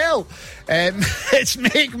 Gordon Duncan. It's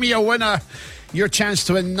make me a winner. Your chance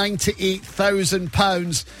to win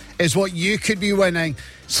 £98,000 is what you could be winning.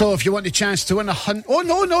 So if you want a chance to win Oh,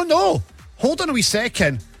 no. Hold on a wee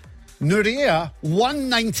second. Nuria won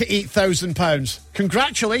 £98,000.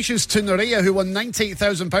 Congratulations to Nuria, who won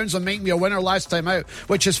 £98,000 on Make Me a Winner last time out,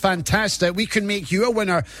 which is fantastic. We can make you a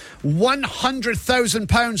winner.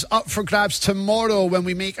 £100,000 up for grabs tomorrow when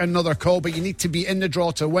we make another call, but you need to be in the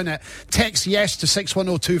draw to win it. Text yes to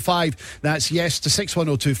 61025. That's yes to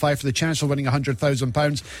 61025 for the chance of winning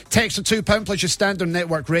 £100,000. Text a £2 plus your standard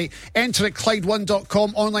network rate. Enter at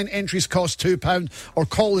Clyde1.com. Online entries cost £2, or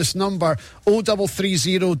call this number 0330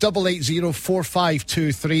 880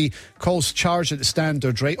 4523. Calls charged at the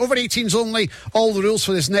standard rate. Over 18s only. All the rules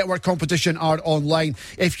for this network competition are online.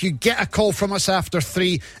 If you get a call from us after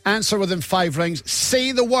 3, answer within 5 rings.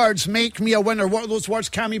 Say the words, make me a winner. What are those words,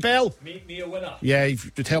 Cammy Bell? Make me a winner. Yeah,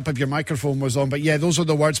 it would help if your microphone was on. But yeah, those are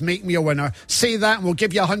the words, make me a winner. Say that and we'll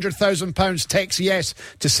give you £100,000. Text yes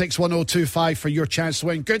to 61025 for your chance to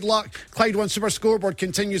win. Good luck. Clyde 1 Super Scoreboard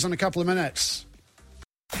continues in a couple of minutes.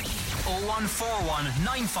 0141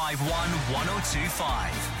 951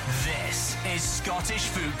 1025. This is Scottish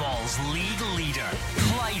football's league leader,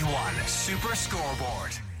 Clyde 1 Super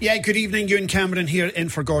Scoreboard. Yeah, good evening. Ewen Cameron here in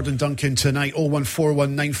for Gordon Duncan tonight.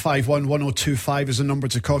 0141 951 1025 is the number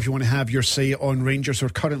to call if you want to have your say on Rangers, who are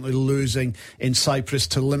currently losing in Cyprus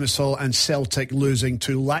to Limassol, and Celtic losing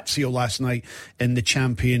to Lazio last night in the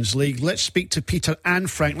Champions League. Let's speak to Peter and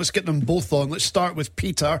Frank. Let's get them both on. Let's start with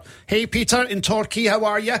Peter. Hey, Peter in Torquay, how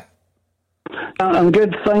are you? I'm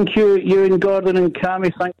good, thank you. Ewan, Gordon and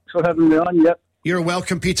Cammy, thanks for having me on. Yep. You're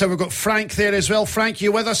welcome, Peter. We've got Frank there as well. Frank,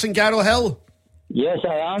 you with us in Garrow Hill? Yes,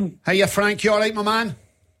 I am. Hiya, Frank. You all right, my man?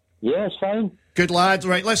 Yes, fine. Good lad.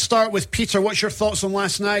 Right, let's start with Peter. What's your thoughts on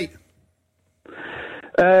last night?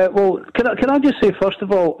 Well, can I just say, first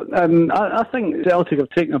of all, I think Celtic have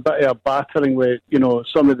taken a bit of a battering with,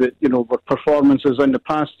 some of the, performances in the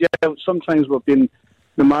past. Yeah, sometimes we've been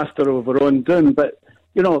the master of our own doing, but,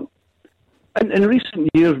 in recent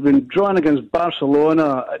years, we've been drawn against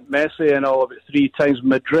Barcelona, Messi and all of it 3 times,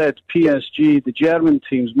 Madrid, PSG, the German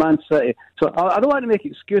teams, Man City. So I don't want to make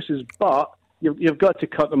excuses, but you've got to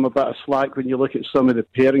cut them a bit of slack when you look at some of the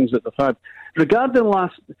pairings that they've had. Regarding I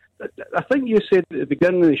think you said at the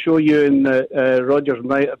beginning of the show, you and Rodgers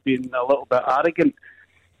might have been a little bit arrogant.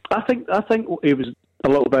 I think he was a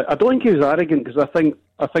little bit. I don't think he was arrogant, because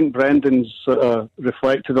I think Brendan's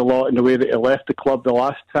reflected a lot in the way that he left the club the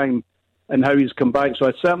last time and how he's come back. So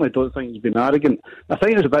I certainly don't think he's been arrogant. I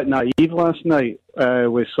think he was a bit naive last night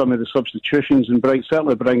with some of the substitutions, and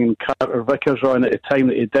certainly bringing Carter Vickers on at the time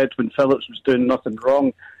that he did when Phillips was doing nothing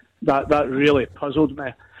wrong. That really puzzled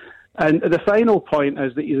me. And the final point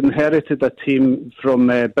is that he's inherited a team from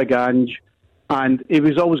Big Ange, and he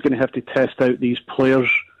was always going to have to test out these players.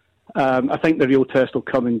 I think the real test will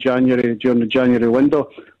come in January, during the January window.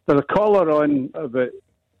 There's a caller on about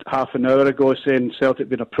half an hour ago saying Celtic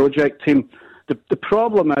being a project team. The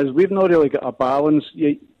problem is we've not really got a balance.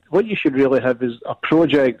 What you should really have is a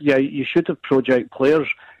project. Yeah, you should have project players,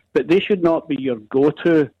 but they should not be your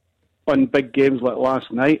go-to on big games like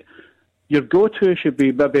last night. Your go-to should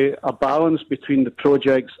be maybe a balance between the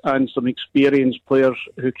projects and some experienced players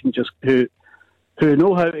who can who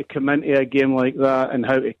know how to come into a game like that and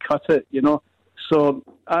how to cut it, So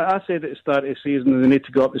I said at the start of the season they need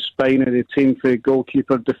to go up the spine of the team for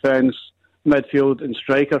goalkeeper, defence, midfield and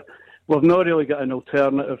striker. We've not really got an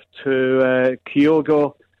alternative to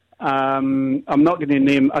Kyogo. I'm not going to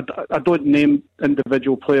name... I don't name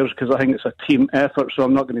individual players because I think it's a team effort, so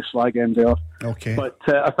I'm not going to slag anybody off. Okay. But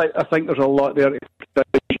I think there's a lot there. But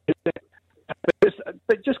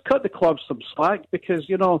just cut the club some slack, because,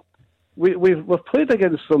 we've played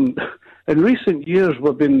against some... In recent years,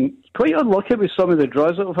 we've been quite unlucky with some of the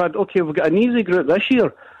draws that we've had. Okay, we've got an easy group this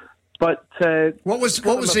year, but what was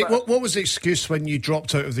the excuse when you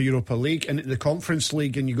dropped out of the Europa League and the Conference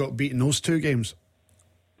League and you got beaten those 2 games?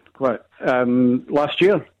 What, last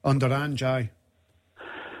year under Ange? Aye.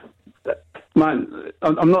 Man,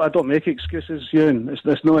 I don't make excuses, Ewan.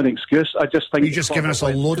 It's not an excuse. I just think you're just giving us a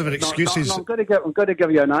load of excuses. No, I'm going to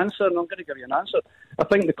give you an answer, I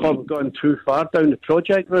think the club have gone too far down the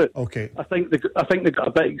project route. Okay. I think they got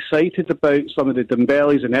a bit excited about some of the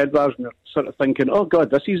Dembeles and Edwards, and they're sort of thinking, "Oh God,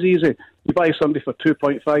 this is easy. You buy somebody for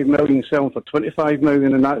 2.5 million, sell them for 25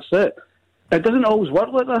 million, and that's it." It doesn't always work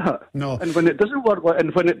like that. No. And when it doesn't work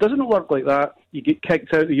like that, you get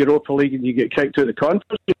kicked out of the Europa League and you get kicked out of the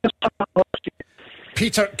Conference.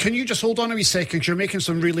 Peter, can you just hold on a wee second? 'Cause you're making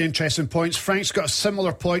some really interesting points. Frank's got a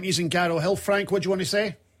similar point. He's in Garrow Hill. Frank, what do you want to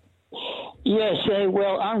say? Yes,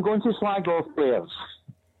 well, I'm going to slag off players.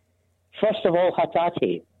 First of all,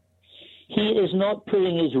 Hatate. He is not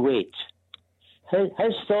pulling his weight.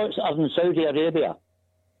 His thoughts are in Saudi Arabia.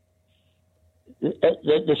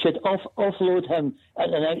 They should offload him at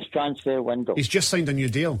the next transfer window. He's just signed a new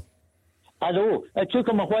deal. I know. It took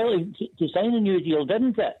him a while to sign a new deal,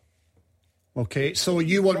 didn't it? Okay, so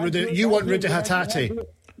you want rid of Hatate?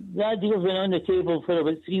 That deal's been on the table for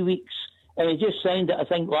about 3 weeks, and he just signed it, I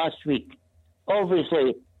think, last week.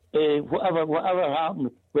 Obviously, whatever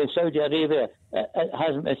happened with Saudi Arabia, it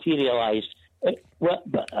hasn't materialised.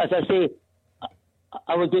 But as I say,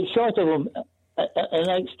 I would get short of him a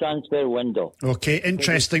next transfer window. Okay,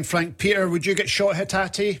 interesting, Frank. Peter, would you get shot at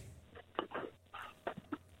Hatate?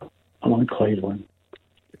 I'm on Clyde one.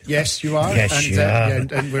 Yes, you are. Yes, you are.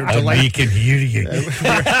 And we're and delighted. we can hear you.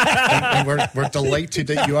 We're delighted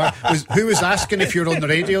that you are. Who was asking if you're on the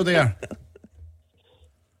radio there?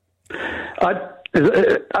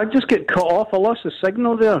 I just get cut off. I lost the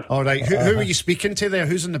signal there. All right. Who are you speaking to there?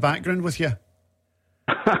 Who's in the background with you?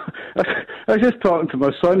 I was just talking to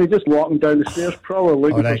my son. He's just walking down the stairs,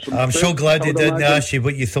 probably looking for some I'm food, so glad you didn't imagine. ask you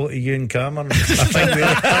what you thought of Ewen Cameron.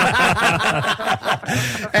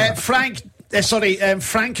 Frank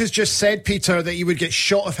has just said, Peter, that you would get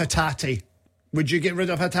shot of Hatate. Would you get rid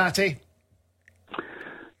of Hatate?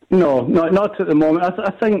 No, not at the moment.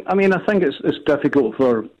 I think it's difficult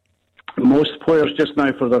for most players just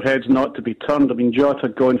now for their heads not to be turned. I mean, Jota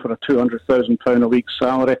going for a £200,000 a week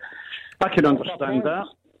salary. I can understand that.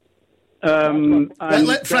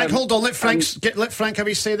 Let Frank hold on. Let Frank have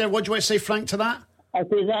his say there. What do you want to say, Frank, to that? I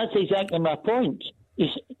say that's exactly my point.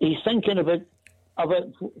 He's thinking about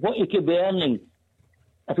what he could be earning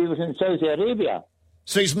if he was in Saudi Arabia.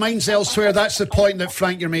 So his mind's elsewhere. That's the point that,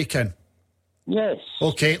 Frank, you're making. Yes.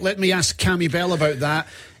 Okay, let me ask Cammy Bell about that.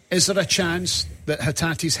 Is there a chance that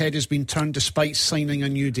Hatate's head has been turned despite signing a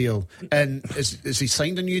new deal? And is he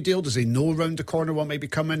signed a new deal? Does he know round the corner what might be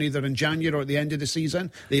coming either in January or at the end of the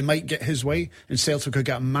season? They might get his way and Celtic could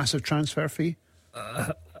get a massive transfer fee?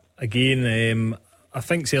 Again, I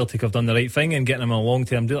think Celtic have done the right thing in getting him a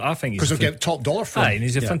long-term deal. I think because they'll get top dollar for him. Aye, and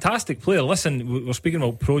he's a fantastic player. Listen, we're speaking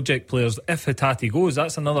about project players. If Hatate goes,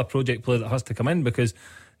 that's another project player that has to come in because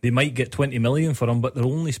they might get 20 million for him, but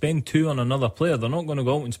they'll only spend 2 on another player. They're not going to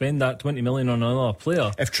go out and spend that 20 million on another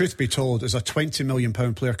player. If truth be told, is a £20 million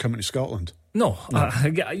player coming to Scotland? No.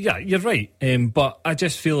 Yeah, you're right. But I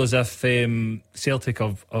just feel as if Celtic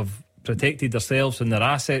have protected themselves and their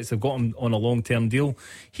assets. They've got him on a long-term deal.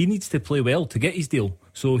 He needs to play well to get his deal.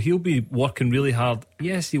 So he'll be working really hard.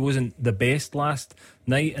 Yes, he wasn't the best last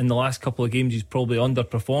night. In the last couple of games, he's probably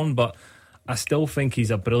underperformed, but I still think he's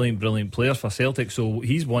a brilliant player for Celtic. So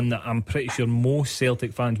he's one that I'm pretty sure most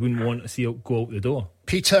Celtic fans wouldn't want to see go out the door.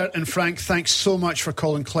 Peter and Frank, thanks so much for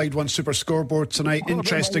calling Clyde One Super Scoreboard tonight.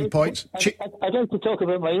 Interesting points. I'd like to talk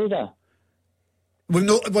about Maeda. We've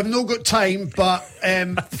no got time, but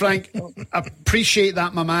Frank, appreciate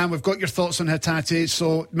that, my man. We've got your thoughts on Hatate,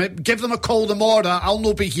 so give them a call tomorrow. I'll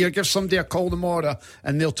not be here. Give somebody a call tomorrow,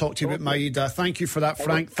 and they'll talk to you about Maeda. Thank you for that,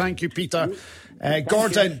 Frank. Thank you, Peter.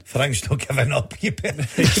 Gordon. Frank's not giving up.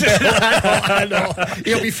 I know.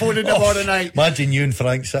 He'll be phoning tomorrow night. Imagine you and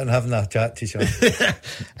Frank sitting having a chat to each other.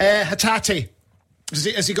 Hatate.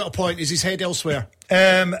 Has he got a point? Is his head elsewhere?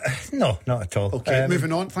 No, not at all. Okay,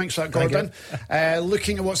 moving on. Thanks for that, Gordon.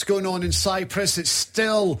 Looking at what's going on in Cyprus, it's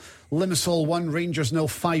still Limassol 1, Rangers 0,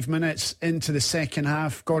 5 minutes into the second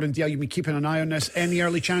half. Gordon Dalziel, you've been keeping an eye on this. Any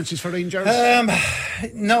early chances for Rangers?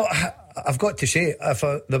 No, I've got to say, if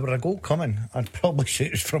there were a goal coming, I'd probably say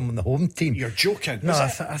it was from the home team. You're joking. No,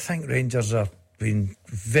 I think Rangers have been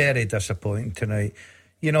very disappointing tonight.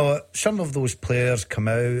 You know, some of those players come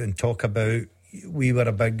out and talk about we were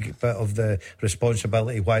a big bit of the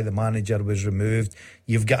responsibility why the manager was removed.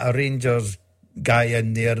 You've got a Rangers guy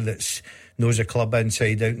in there that knows the club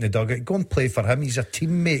inside out in the dugout. Go and play for him. He's a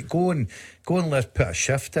teammate. Go and let's put a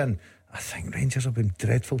shift in. I think Rangers have been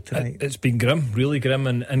dreadful tonight. It's been grim, really grim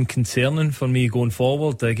and concerning for me going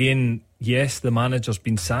forward. Again, yes, the manager's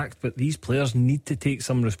been sacked, but these players need to take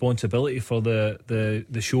some responsibility for the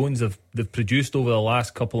showings they've produced over the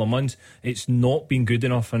last couple of months. It's not been good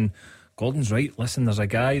enough, and Gordon's right. Listen, there's a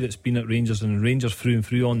guy that's been at Rangers and Rangers through and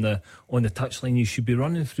through on the touchline. You should be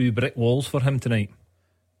running through brick walls for him tonight.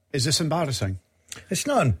 Is this embarrassing? It's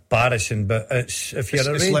not embarrassing, but it's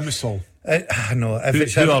Limassol. No,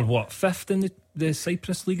 who are what, 5th in the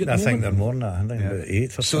Cyprus League at the moment? I think they're more than that. I think about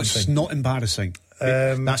 8th or so something. It's not embarrassing.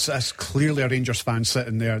 That's clearly a Rangers fan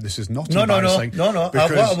sitting there. This is not embarrassing. No. What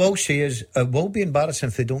I will say is it will be embarrassing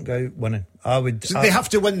if they don't go out winning. They have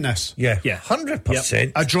to win this. Yeah, 100%.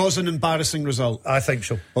 Yep. A draw's an embarrassing result. I think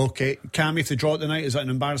so. Okay, Cammy, if they draw tonight, is that an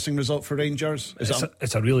embarrassing result for Rangers?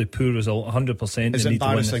 It's a really poor result. 100%. Is it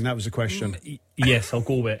embarrassing? That was the question. Yes, I'll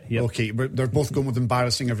go with it. Yep. Okay, but they're both going with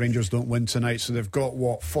embarrassing if Rangers don't win tonight. So they've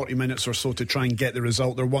got 40 minutes or so to try and get the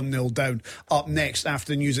result. They're 1-0 down. Up next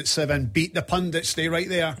after the news at 7. Beat the pundits. Stay right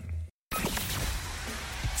there.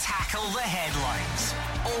 Fill the headlines.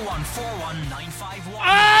 0141 951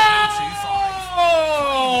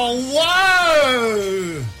 Oh,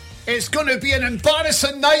 wow! It's going to be an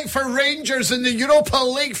embarrassing night for Rangers in the Europa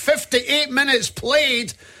League. 58 minutes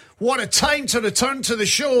played. What a time to return to the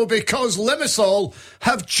show, because Limassol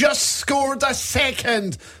have just scored a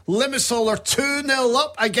second. Limassol are 2-0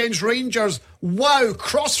 up against Rangers. Wow,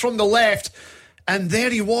 cross from the left. And there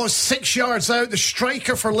he was, 6 yards out, the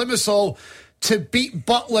striker for Limassol to beat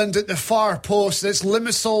Butland at the far post. It's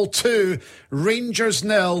Limassol 2, Rangers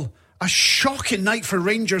 0. A shocking night for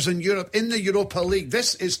Rangers in Europe, in the Europa League.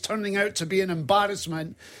 This is turning out to be an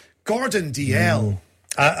embarrassment. Gordon DL.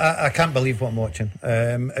 I can't believe what I'm watching.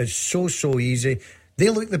 It's so easy. They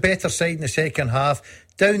look the better side in the second half.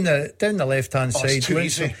 Down the left-hand side. It's too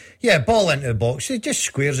easy. Yeah, ball into the box. He just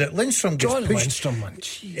squares it. Lindstrom gets pushed. Lindstrom, man.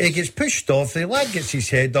 He gets pushed off. The lad gets his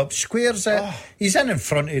head up, squares it. He's in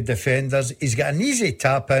front of defenders. He's got an easy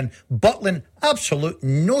tap in. Butland, absolute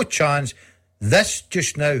no chance. This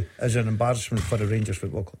just now is an embarrassment for the Rangers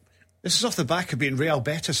Football Club. This is off the back of being Real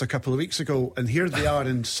Betis a couple of weeks ago, and here they are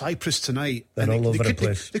in Cyprus tonight. They're all over the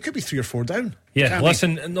place. They could be 3 or 4 down. Yeah,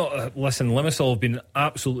 listen, Limassol have been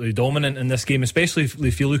absolutely dominant in this game, especially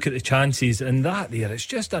if you look at the chances. And that there, it's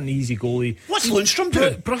just an easy goalie. What's Lindstrom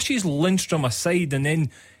doing? Brushes Lindstrom aside, and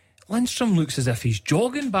then Lindstrom looks as if he's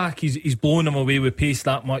jogging back. He's blowing him away with pace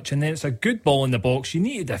that much, and then it's a good ball in the box. You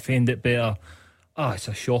need to defend it better. It's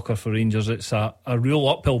a shocker for Rangers. It's a real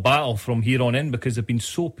uphill battle from here on in, because they've been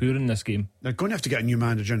so poor in this game. They're going to have to get a new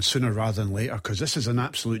manager in sooner rather than later, because this is an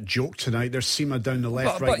absolute joke tonight. There's Seema down the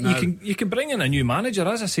left right now. You can bring in a new manager.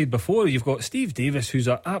 As I said before, you've got Steve Davis, who's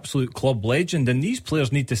an absolute club legend, and these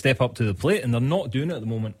players need to step up to the plate, and they're not doing it at the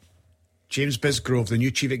moment. James Bisgrove, the new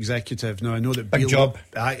chief executive. Now I know that big job.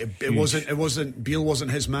 Beale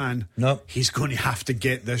wasn't his man. No, he's going to have to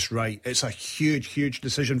get this right. It's a huge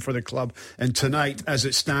decision for the club. And tonight, as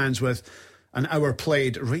it stands, with an hour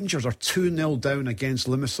played, Rangers are 2-0 down against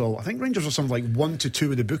Limassol. I think Rangers are something like 1-2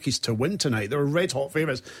 with the bookies to win tonight. They were red hot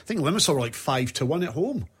favourites. I think Limassol were like 5-1 at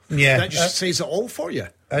home. Yeah, that just says it all for you.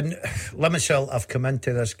 And Limassol have come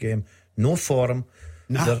into this game no form.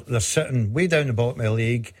 They're sitting way down the bottom of the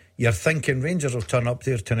league. You're thinking Rangers will turn up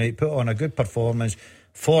there tonight, put on a good performance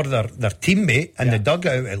for their teammate in the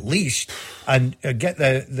dugout at least, and get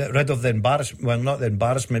rid of the embarrassment. Well, not the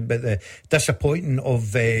embarrassment, but the disappointing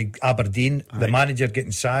of Aberdeen, the manager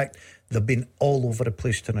getting sacked. They've been all over the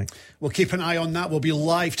place tonight. We'll keep an eye on that. We'll be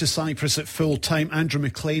live to Cyprus at full time. Andrew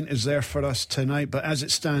McLean is there for us tonight. But as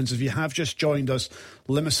it stands, if you have just joined us,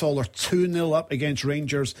 Limassol are 2-0 up against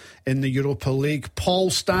Rangers in the Europa League. Paul,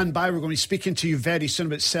 stand by. We're going to be speaking to you very soon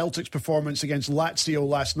about Celtic's performance against Lazio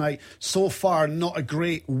last night. So far, not a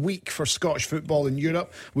great week for Scottish football in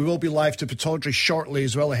Europe. We will be live to Pittodrie shortly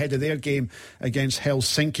as well, ahead of their game against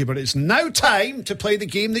Helsinki. But it's now time to play the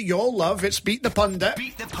game that you all love. It's Beat the Pundit.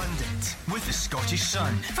 Beat the Pundit with the Scottish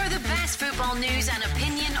Sun. For the best football news and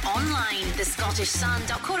opinion online,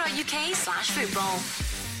 thescottishsun.co.uk/football.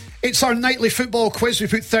 It's our nightly football quiz. We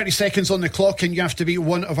put 30 seconds on the clock, and you have to be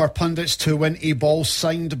one of our pundits to win a ball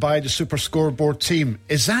signed by the Superscoreboard team.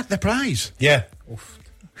 Is that the prize? Yeah. Oof.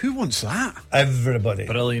 Who wants that? Everybody.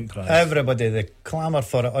 Brilliant prize. Everybody. They clamour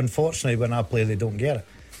for it. Unfortunately, when I play, they don't get it.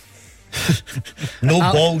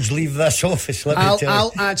 Balls leave this office.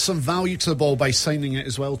 I'll add some value to the ball by signing it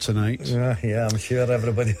as well tonight. Yeah, I'm sure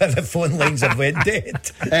everybody. The phone lines have went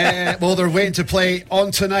dead. Well, they're waiting to play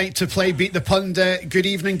on tonight to play Beat the Pundit. Good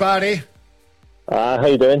evening, Barry. How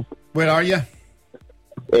you doing? Where are you?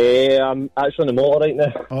 I'm actually on the motor right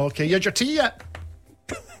now. Okay, you had your tea yet?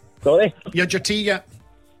 Sorry? You had your tea yet?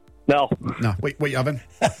 No. Wait, you having?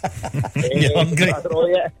 You're hungry? I don't know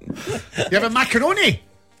yet. You having macaroni?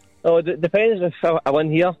 Oh, it depends if I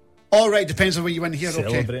win here. All right, depends on where you win here.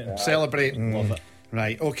 Celebrate. Okay. Celebrate. Love it.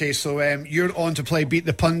 Right, okay, so you're on to play Beat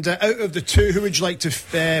the Pundit. Out of the two, who would you like to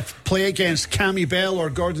play against, Cammy Bell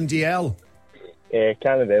or Gordon DL?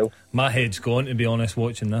 Cammy Bell. My head's gone, to be honest,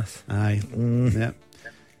 watching this. Aye. Yeah.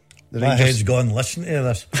 My head's gone, listen to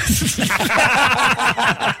this.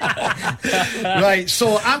 Right,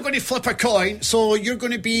 so I'm going to flip a coin. So you're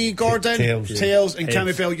going to be Gordon, tails, and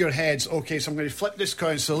Cammy Bell, your heads. Okay, so I'm going to flip this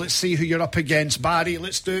coin. So let's see who you're up against. Barry,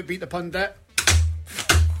 let's do it. Beat the Pundit.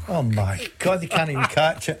 Oh my God, you can't even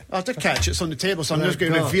catch it. I did catch it. It's on the table, so I'm just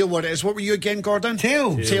going to reveal what it is. What were you again, Gordon?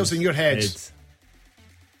 Tails in your heads.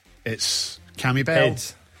 It's Cammy Bell.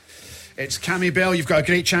 Heads. It's Cammy Bell. You've got a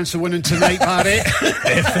great chance of winning tonight, Barry.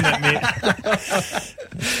 Definite, mate.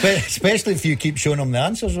 Especially if you keep showing them the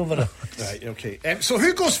answers over it. Right, okay. So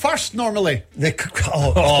who goes first normally? My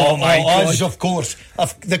God. Of course.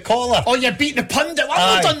 The caller. Oh, you're beating the pundit.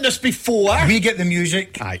 I've not done this before. We get the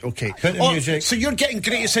music. Aye, okay. Put the music. So you're getting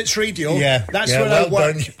Greatest Hits Radio. Yeah. That's yeah, where well I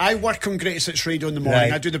work. done. I work on Greatest Hits Radio in the morning.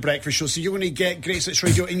 Right. I do the breakfast show. So you're going to get Greatest Hits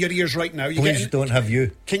Radio in your ears right now. Please don't have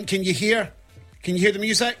you. Can you hear? Can you hear the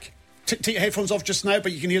music? Take your headphones off just now,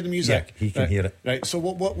 but you can hear the music. Yeah, he can hear it. Right. So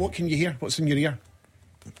what can you hear? What's in your ear?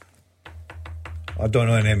 I don't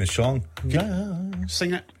know the name of the song.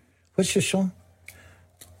 Sing it. What's the song?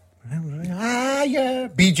 Yeah.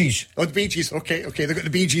 Bee Gees. Oh, the Bee Gees. Okay. They've got the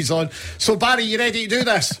Bee Gees on. So, Barry, you ready to do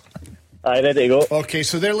this? Aye, ready to go. Okay,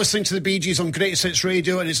 so they're listening to the Bee Gees on Greatest Hits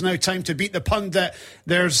Radio, and it's now time to beat the pundit.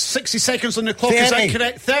 There's 60 seconds on the clock. 30. Is that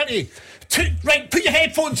correct? 30. Right, put your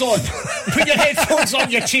headphones on. Put your headphones on,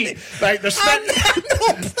 you cheat. Right, there's... I'm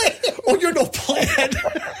not playing. Oh, you're not playing.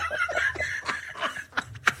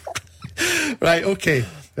 Right, okay.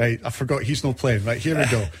 Right, I forgot he's not playing. Right, here we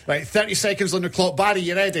go. Right, 30 seconds on the clock. Barry,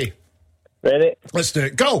 you ready? Ready. Let's do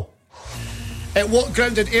it. Go! At what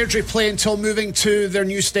ground did Airdrie play until moving to their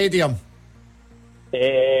new stadium?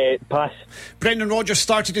 Pass. Brendan Rodgers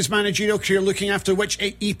started his managerial career looking after which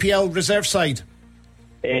EPL reserve side?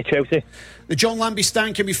 Chelsea. The John Lambie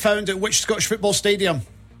stand can be found at which Scottish football stadium?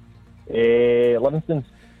 Livingston.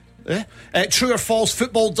 True or false,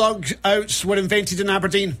 football dugouts were invented in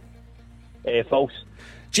Aberdeen? False.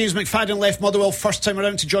 James McFadden left Motherwell first time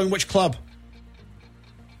around to join which club?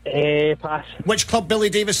 Pass. Which club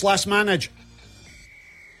Billy Davis last managed?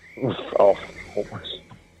 Oh, hopeless.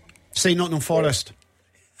 Say Nottingham Forest.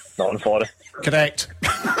 Nottingham Forest. Correct.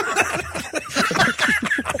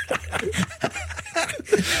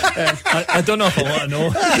 I don't know if I want to know.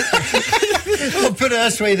 We'll put it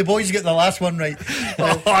this way: the boys get the last one right.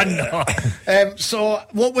 Oh no! So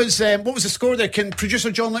what was the score there? Can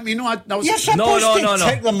producer John let me know? You're supposed to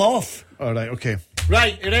tick them off. All right, okay.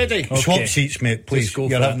 Right, you ready? Okay. Swap seats, mate. Please go.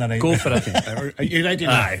 You're having a night. Go for it. Are you ready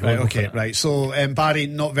now? Aye, right, go okay, for it. right. So Barry,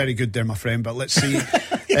 not very good there, my friend. But let's see.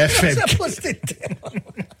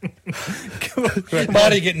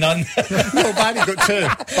 Barry get none. No, Barry got two.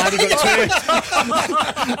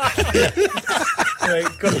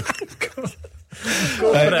 Right, go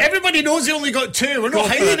for it. Everybody knows he only got two. We're not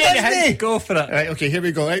hiding anything. Go for it. Right, okay, here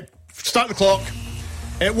we go. Right, start the clock.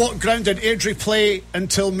 At what ground did Airdrie play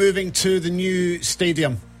until moving to the new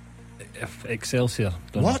stadium? Excelsior.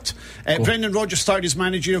 What? Brendan Rodgers started his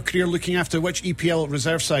managerial career looking after which EPL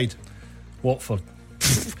reserve side? Watford.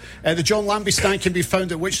 The John Lambie stand can be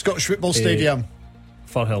found at which Scottish football stadium?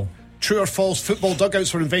 Firhill. True or false, football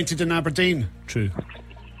dugouts were invented in Aberdeen? True.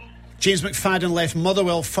 James McFadden left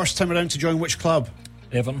Motherwell first time around to join which club?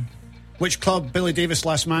 Everton. Which club Billy Davis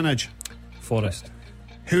last managed? Forest.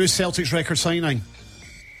 Who is Celtic's record signing?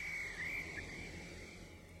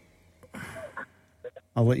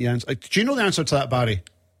 I'll let you answer. Do you know the answer to that, Barry?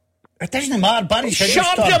 It doesn't matter. Barry,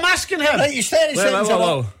 shut up! I'm asking him. Right, you 30 seconds.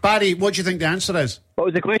 Whoa. Barry, what do you think the answer is? What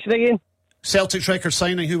was the question again? Celtic's record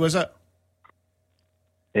signing. Who was it?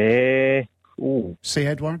 Say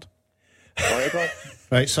Edward. Edward.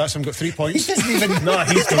 Right, so that's him got 3 points. He doesn't even No,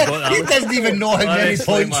 he's not got that. He doesn't even know how many Honestly,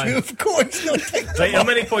 points man. you've got. It's not ticked Right, how off.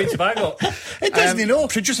 many points have I got? It doesn't know.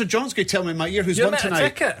 Producer John's going to tell me in my ear who's You're won meant to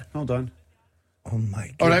tonight. tick it. Hold on. Oh my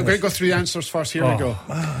god. All right, we're going to go through the answers first. Here we go.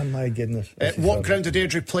 Oh my goodness. What ground did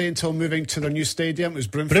Airdrie play until moving to their new stadium? It was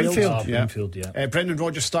Broomfield. Broomfield. Broomfield, yeah. Brendan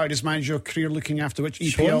Rodgers started his managerial career looking after which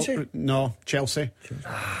Swansea? EPL? No, Chelsea.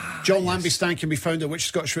 John Lambie stand can be found at which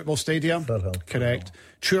Scottish football stadium? Firhill. Correct.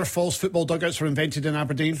 True or false, football dugouts were invented in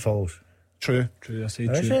Aberdeen? False. True. True, I say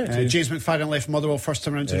Is true. it? James McFadden left Motherwell first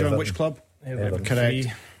time around to join Everton. which club? Everton. Correct.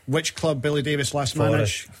 Three. Which club Billy Davis last Forest.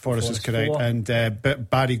 managed? Forest is correct. Four. And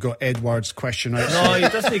Barry got Edward's question right. No, he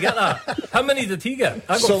doesn't get that. How many did he get?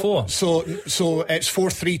 I got four. So it's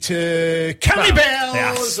 4-3 to Cammy Bell.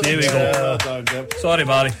 Yes, there we go. Well done, Jim. Sorry,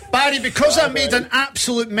 Barry. Barry, because I made an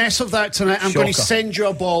absolute mess of that tonight, I'm going to Shocker. send you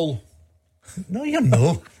a ball. No, you're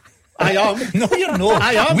no. I am. No, you're not.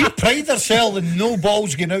 I am. We pride ourselves in no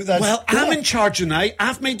balls going out that Well, door. I'm in charge tonight.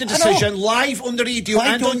 I've made the decision live on the radio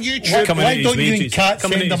and on YouTube. Why don't you and Kat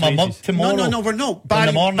send them a mug tomorrow? No, we're not. In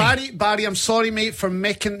the morning. Barry, I'm sorry, mate, for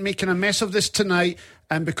making a mess of this tonight.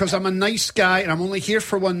 And because I'm a nice guy and I'm only here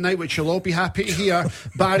for one night, which you'll all be happy to hear,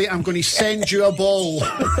 Barry, I'm going to send you a ball.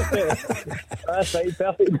 That's right,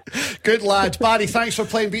 perfect. Good lad. Barry, thanks for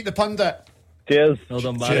playing Beat the Pundit. Cheers. Well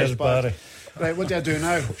done, Barry. Cheers, Barry. Right, what do I do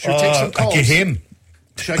now? Should we take some calls? A game.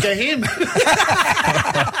 Should I get him?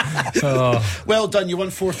 Oh. Well done, you won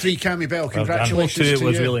 4-3, Cammy Bell. Congratulations to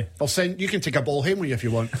was you. really. I'll send. You can take a ball home with you if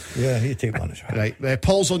you want. Yeah, you take one as well. Right,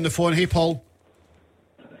 Paul's on the phone. Hey, Paul.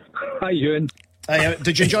 Hi, Ewan.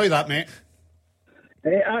 Did you enjoy that, mate?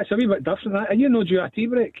 It's a wee bit different. Are you not due a tea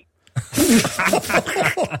break?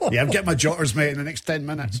 Yeah, I'm getting my jotters, mate, in the next 10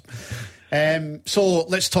 minutes. So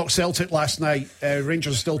let's talk Celtic last night.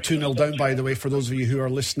 Rangers still 2-0 down, by the way, for those of you who are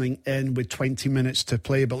listening in with 20 minutes to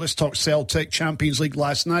play. But let's talk Celtic, Champions League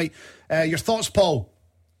last night. Your thoughts, Paul?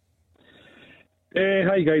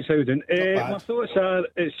 Hi, guys. How you doing? My thoughts are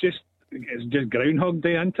it's just Groundhog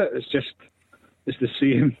Day, isn't it? It's the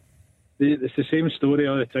same. It's the same story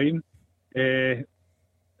all the time.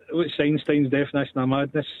 What's Einstein's definition of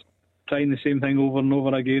madness? Trying the same thing over and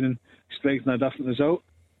over again and expecting a different result.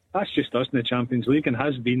 That's just us in the Champions League and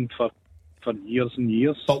has been for years and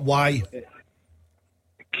years. But why?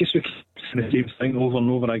 Because we keep doing the same thing over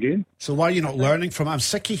and over again. So why are you not learning from it? I'm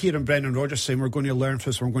sick of hearing Brendan Rodgers saying we're going to learn from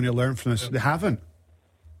this, we're going to learn from this. They haven't.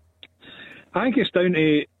 I think it's down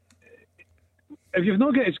to if you've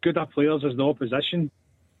not got as good a players as the opposition,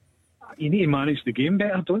 you need to manage the game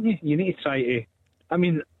better, don't you? You need to try to. I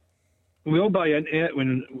mean, we all buy into it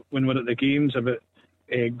when we're at the games about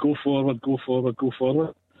go forward, go forward, go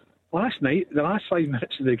forward. Last night, the last 5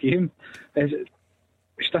 minutes of the game, it's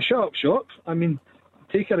a shut-up shop. I mean,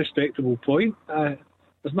 take a respectable point.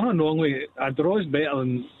 There's nothing wrong with it. A draw is better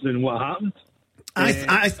than what happened.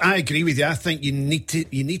 I agree with you. I think you need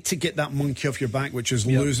to get that monkey off your back, which is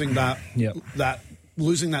losing that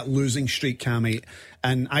losing streak, Cammy.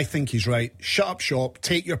 And I think he's right. Shut up shop,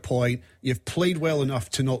 take your point. You've played well enough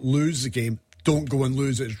to not lose the game. Don't go and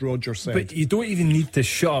lose it, as Roger said. But you don't even need to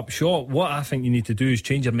shut up shop. What I think you need to do is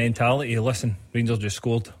change your mentality. Listen, Rangers just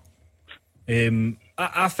scored.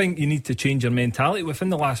 I think you need to change your mentality within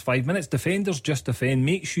the last 5 minutes. Defenders just defend.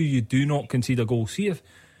 Make sure you do not concede a goal. See if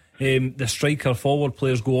the striker forward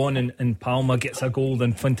players go on and Palmer gets a goal,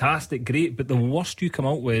 then fantastic, great. But the worst you come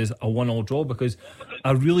out with is a 1-1 draw, because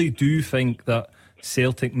I really do think that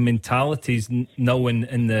Celtic mentalities now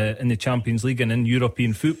in the Champions League and in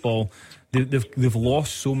European football, they've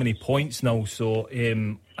lost so many points now. So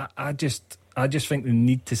I just think they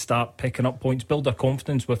need to start picking up points, build their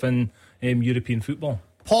confidence within European football.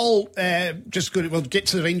 Paul, we'll get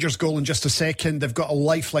to the Rangers goal in just a second. They've got a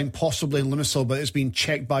lifeline possibly in Limassol, but it's been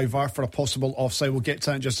checked by VAR for a possible offside. We'll get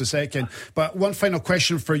to that in just a second. But one final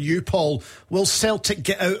question for you, Paul. Will Celtic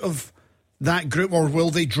get out of that group, or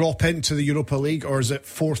will they drop into the Europa League, or is it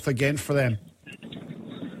fourth again for them?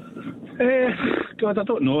 God, I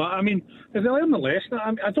don't know. I mean, if they learn the lesson,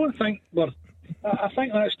 I don't think I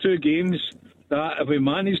think that's two games that if we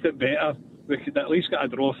managed it better, we could at least get a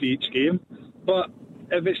draw for each game. But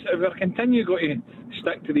if we're continue going to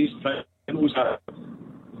stick to these finals,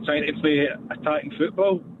 trying to play attacking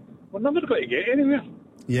football, we're never going to get anywhere.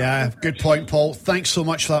 Yeah, good point, Paul. Thanks so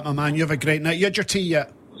much for that, my man. You have a great night. You had your tea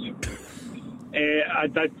yet? I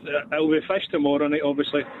did. It'll be fish tomorrow night,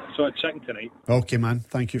 obviously, so I'd chicken tonight. Okay, man.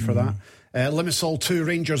 Thank you for that. Limassol 2,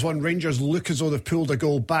 Rangers 1. Rangers look as though they've pulled a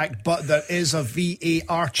goal back, but there is a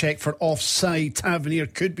VAR check for offside. Tavernier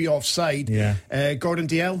could be offside. Yeah. Gordon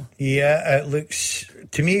DL? Yeah, it looks...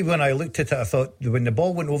 To me, when I looked at it, I thought when the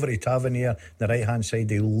ball went over to Tavernier, the right-hand side,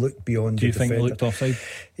 he looked beyond the defender. Do you think he looked offside?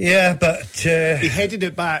 Yeah, but... he headed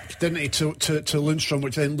it back, didn't he, to Lundstrom,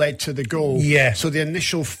 which then led to the goal. Yeah. So the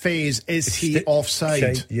initial phase, is he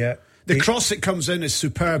offside? Yeah. The cross that comes in is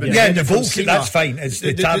superb. Yeah, the goal, that's fine. It's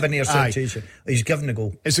the Tavernier situation. He's given the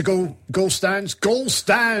goal. It's a goal stands. Goal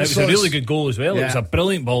stands. It was a really good goal as well. Yeah. It was a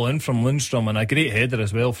brilliant ball in from Lundstrom and a great header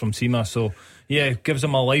as well from Sima. So, yeah, it gives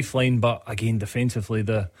him a lifeline. But again, defensively,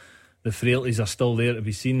 the frailties are still there to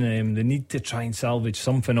be seen. They need to try and salvage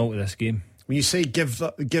something out of this game. When you say give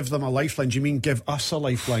them a lifeline, do you mean give us a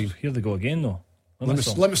lifeline? Here they go again, though.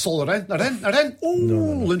 Limassol are in. They're in. Oh,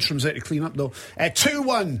 no. Lundstrom's out to clean up, though.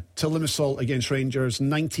 2-1 to Limassol against Rangers.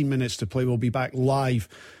 19 minutes to play. We'll be back live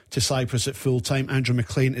to Cyprus at full time. Andrew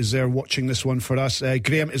McLean is there watching this one for us.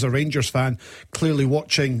 Graham is a Rangers fan, clearly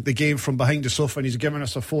watching the game from behind the sofa, and he's giving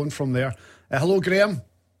us a phone from there. Hello, Graham.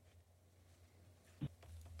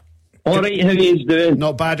 All right, how are you doing?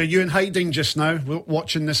 Not bad. Are you in hiding just now,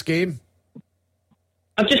 watching this game?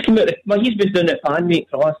 I've just come out. He's been doing it fan, mate,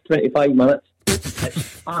 for the last 25 minutes.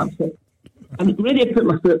 I'm ready to put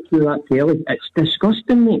my foot through that telly. It's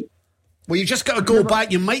disgusting, mate. Well, you just got to go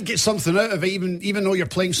back. You might get something out of it, even though you're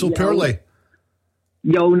playing so poorly.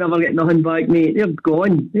 You'll never get nothing back, mate. They're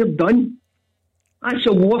gone. They're done. That's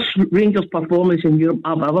the worst Rangers performance in Europe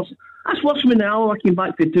I've ever seen. That's worse when Alloa came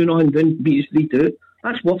back to 2-0 down, beat us 3-2.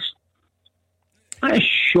 That's worse. That is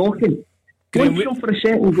shocking. Graham, One for a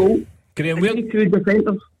second goal. Graham, two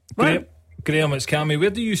defenders. Graham, it's Cammy. Where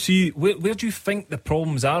do you see? Where do you think the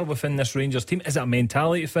problems are within this Rangers team? Is it a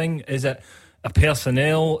mentality thing? Is it a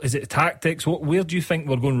personnel? Is it tactics? Where do you think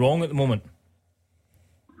we're going wrong at the moment?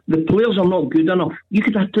 The players are not good enough. You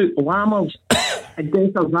could have took Lammers and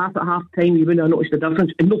Dessers off at half time, you wouldn't have noticed the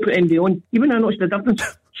difference, and not put MD on, you wouldn't have noticed the difference.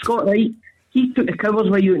 Scott Wright, he took the covers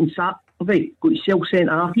while you and sat, got himself sent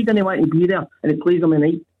off. He didn't want to be there, and it plays him a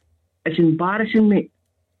night. It's embarrassing, mate.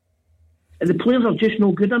 The players are just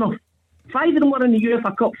not good enough. 5 of them were in the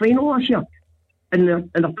UEFA Cup final last year, and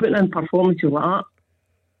they're putting in performances like that.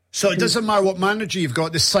 So it doesn't matter what manager you've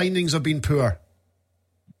got, the signings have been poor.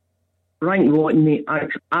 Right, rotten, mate.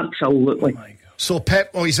 Absolutely. Oh, so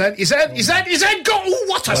Pep, he's in. Go! Oh,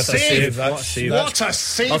 what a save! What a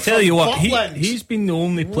save! I'll tell you what, he's been the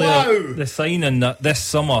only player, the signing that this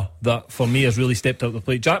summer that for me has really stepped up the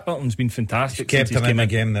plate. Jack Burton's been fantastic. Kept him in the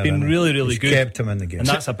game there. Been really, really good. Kept him in the game, and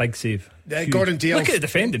that's a big save. Gordon Duncan. Look at the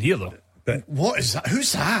defending here, though. But what is that?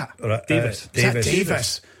 Who's that? Davis.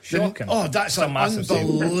 Davis. Shocking. That's an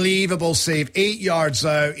unbelievable save. 8 yards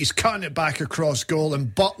out. He's cutting it back across goal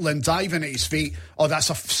and Butland diving at his feet. Oh, that's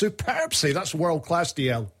a superb save. That's world class,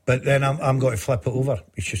 DL. But then I'm going to flip it over.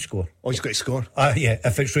 He should score. Oh, he's got to score. Yeah,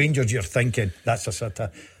 if it's Rangers you're thinking, that's a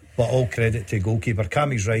sitter. But all credit to goalkeeper.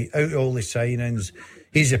 Cammy's right. Out of all the signings,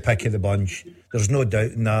 he's the pick of the bunch. There's no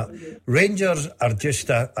doubt in that. Rangers are just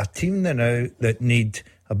a team now that need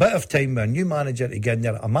a bit of time with a new manager to get in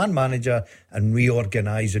there, a man manager, and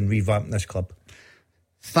reorganise and revamp this club.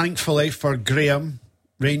 Thankfully for Graham,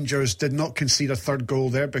 Rangers did not concede a third goal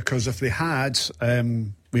there, because if they had,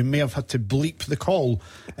 we may have had to bleep the call.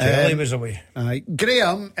 Kelly was away.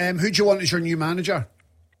 Graham, who do you want as your new manager?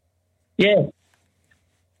 Yeah.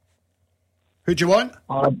 Who do you want?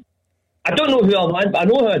 I don't know who I want, but I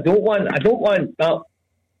know who I don't want. I don't want that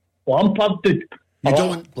Lampard dude. You don't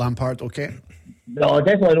want Lampard, okay? No,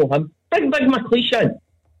 definitely not him. Big McLeish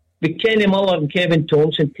with Kenny Miller and Kevin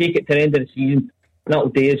Thompson, take it to the end of the season. That'll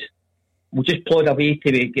do us. We'll just plod away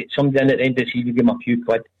to get somebody in at the end of the season, give him a few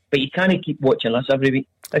quid. But you can't keep watching this every week.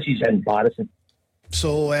 This is embarrassing.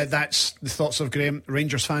 So that's the thoughts of Graham,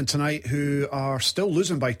 Rangers fan tonight, who are still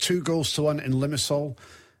losing by 2-1 in Limassol.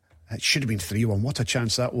 It should have been 3-1. What a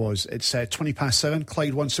chance that was. It's 7:20.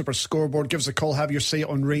 Clyde 1 Super Scoreboard. Give us a call. Have your say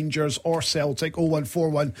on Rangers or Celtic.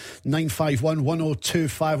 0141 951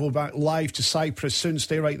 1025. We'll be back live to Cyprus soon.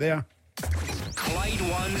 Stay right there. Clyde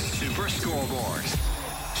 1 Super Scoreboard.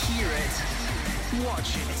 Hear it.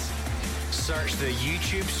 Watch it. Search the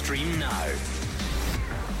YouTube stream now.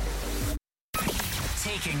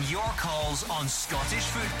 Taking your calls on Scottish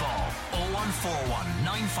football. 0141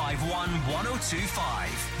 951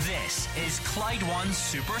 1025. This is Clyde 1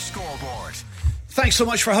 Super Scoreboard. Thanks so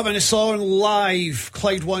much for having us on live,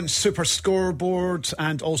 Clyde 1 Super Scoreboard,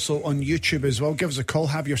 and also on YouTube as well. Give us a call.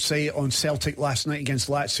 Have your say on Celtic last night against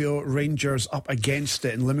Lazio. Rangers up against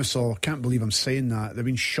it in Limassol. Can't believe I'm saying that. They've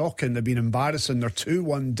been shocking. They've been embarrassing. They're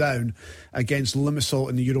 2-1 down against Limassol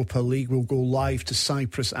in the Europa League. We'll go live to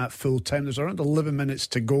Cyprus at full time. There's around 11 minutes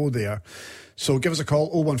to go there. So give us a call,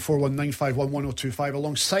 0141 951 1025.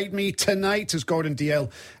 Alongside me tonight is Gordon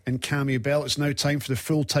DL and Cammy Bell. It's now time for the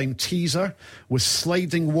full-time teaser with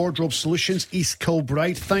Sliding Wardrobe Solutions, East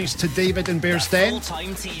Kilbride. Thanks to David in Bearsden.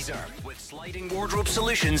 Full-time teaser with Sliding Wardrobe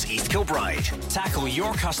Solutions, East Kilbride. Tackle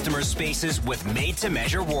your customers' spaces with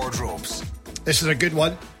made-to-measure wardrobes. This is a good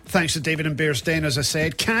one. Thanks to David in Bearsden, as I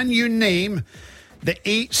said. Can you name the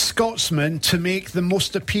 8 Scotsmen to make the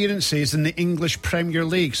most appearances in the English Premier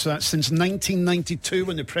League? So that's since 1992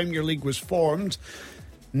 when the Premier League was formed.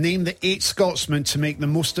 Name the 8 Scotsmen to make the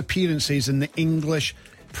most appearances in the English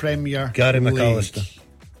Premier League. Gary McAllister.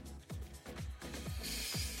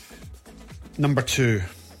 Number 2.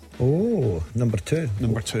 Oh, number 2.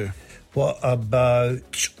 Number 2. What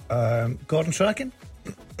about Gordon Strachan?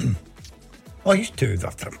 Oh, he's 2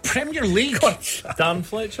 after Premier League. Dan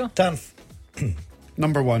Fletcher?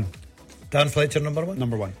 Number 1. Dan Fletcher, number 1?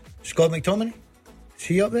 Number 1. Scott McTominay? Is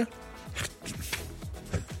he up there?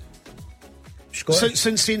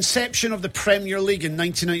 Since the inception of the Premier League in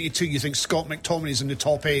 1992, you think Scott McTominay's in the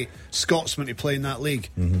top 8 Scotsmen to play in that league?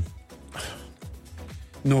 Mm-hmm.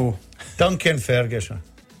 No. Duncan Ferguson.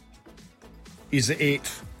 He's the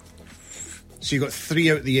 8th. So you got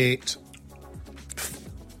 3 out of the 8.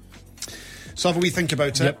 So have a wee think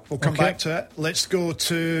about it. Yep. We'll come back to it. Let's go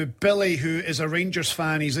to Billy, who is a Rangers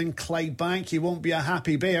fan. He's in Clydebank. He won't be a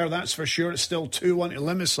happy bear, that's for sure. It's still 2-1 to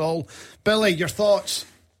Limassol. Billy, your thoughts?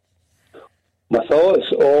 My thoughts?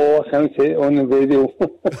 Oh, I can't say it on the radio.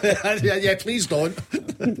 yeah, please don't.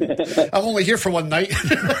 I'm only here for one night.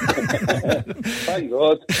 Thank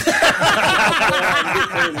God.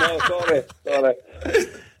 Sorry.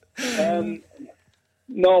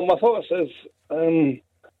 No, my thoughts is the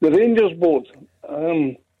Rangers board.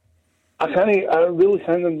 I really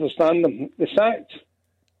can't understand them. The sacked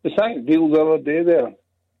deal the other day there.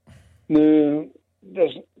 No,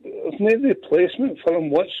 there's no replacement for him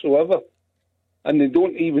whatsoever. And they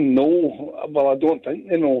don't even know, well, I don't think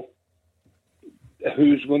they know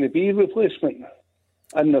who's going to be replacement.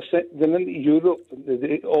 And they're into Europe,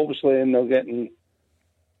 obviously, and they're getting,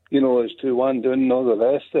 it's 2-1 doing and all the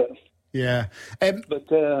rest of it. Yeah.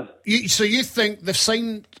 So you think they've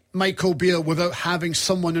signed Michael Beale without having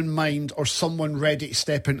someone in mind or someone ready to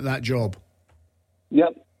step into that job?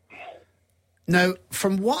 Yep. Now,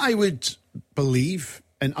 from what I would believe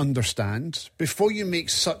and understand, before you make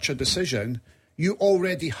such a decision, you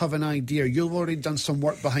already have an idea. You've already done some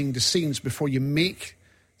work behind the scenes before you make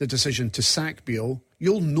the decision to sack Beale.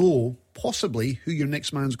 You'll know, possibly, who your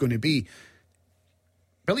next man's going to be.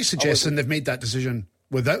 Billy's suggesting they've made that decision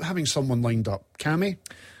without having someone lined up. Cammy?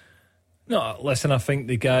 No, listen, I think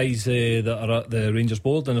the guys that are at the Rangers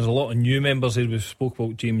board, and there's a lot of new members here. We've spoke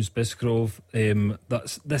about James Bisgrove.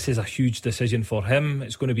 This is a huge decision for him.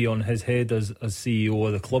 It's going to be on his head as CEO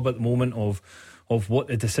of the club at the moment of what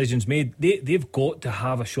the decision's made. They've got to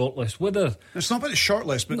have a shortlist. It's not about the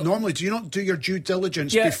shortlist, but normally do you not do your due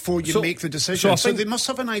diligence before you make the decision? So they must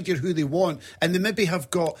have an idea who they want, and they maybe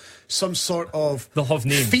have got some sort of they'll have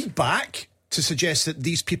names. Feedback to suggest that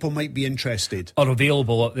these people might be interested. Are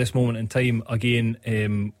available at this moment in time.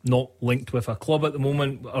 Again, not linked with a club at the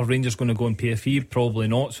moment. Are Rangers going to go and pay a fee? Probably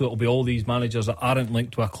not. So it'll be all these managers that aren't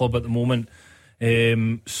linked to a club at the moment.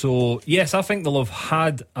 So yes, I think they'll have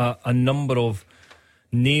had a number of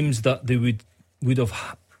names that they would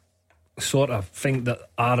have sort of think that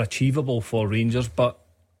are achievable for Rangers, but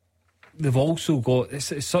they've also got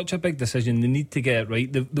it's such a big decision. They need to get it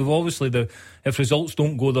right. They've obviously if results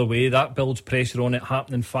don't go their way, that builds pressure on it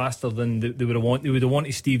happening faster than they would have wanted. They would have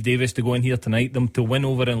wanted Steve Davis to go in here tonight, them to win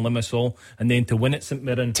over in Limassol, and then to win at St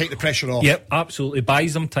Mirren. Take the pressure off. Yep, absolutely.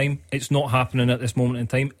 Buys them time. It's not happening at this moment in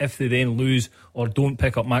time. If they then lose or don't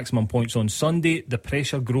pick up maximum points on Sunday, the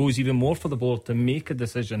pressure grows even more for the board to make a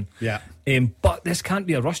decision. Yeah. But this can't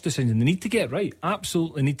be a rush decision. They need to get it right.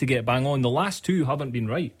 Absolutely need to get it bang on. The last two haven't been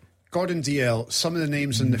right. Gordon DL, some of the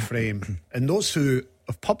names in the frame, and those who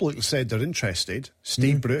have publicly said they're interested: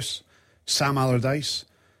 Steve Bruce, Sam Allardyce,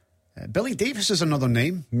 Billy Davis is another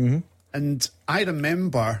name. And I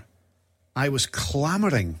remember I was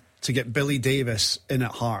clamouring to get Billy Davis in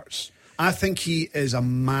at Hearts. I think he is a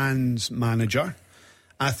man's manager.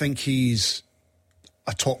 I think he's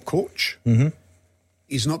a top coach.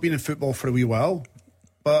 He's not been in football for a wee while,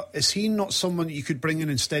 but is he not someone that you could bring in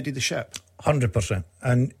and steady the ship? 100%,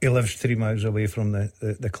 and he lives 3 miles away from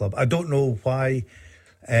the club. I don't know why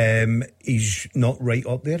he's not right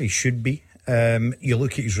up there. He should be. You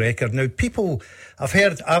look at his record now. People,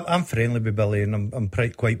 I'm friendly with Billy, and I'm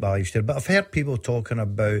quite biased here, but I've heard people talking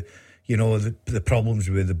about the problems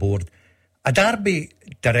with the board. A Derby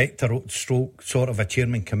director stroke sort of a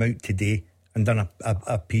chairman come out today and done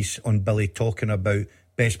a piece on Billy talking about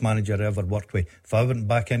best manager I ever worked with. If I went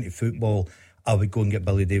back into football, I would go and get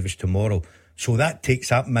Billy Davis tomorrow. So that takes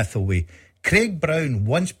that myth away. Craig Brown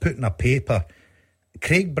once put in a paper,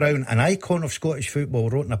 Craig Brown, an icon of Scottish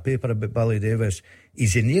football, wrote in a paper about Billy Davis.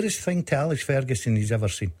 He's the nearest thing to Alex Ferguson he's ever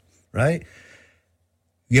seen, right?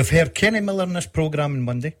 You've heard Kenny Miller in this programme on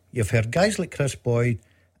Monday. You've heard guys like Chris Boyd,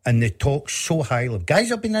 and they talk so highly. Guys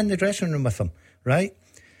have been in the dressing room with him, right?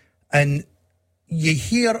 And you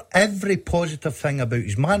hear every positive thing about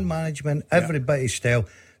his man management, every bit of his style.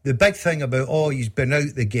 The big thing about, he's been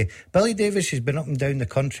out the game. Billy Davis has been up and down the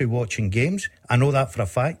country watching games. I know that for a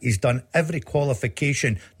fact. He's done every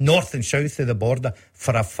qualification, north and south of the border,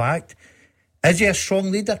 for a fact. Is he a strong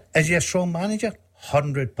leader? Is he a strong manager?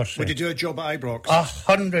 100%. Would you do a job at Ibrox?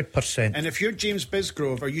 100%. And if you're James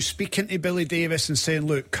Bisgrove, are you speaking to Billy Davis and saying,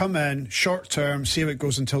 look, come in, short term, see how it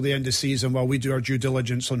goes until the end of the season while we do our due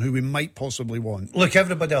diligence on who we might possibly want? Look,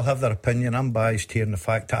 everybody will have their opinion. I'm biased here in the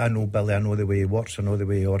fact that I know Billy, I know the way he works, I know the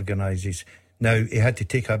way he organises. Now, he had to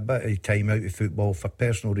take a bit of time out of football for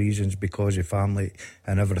personal reasons because of family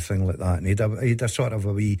and everything like that. And he had a sort of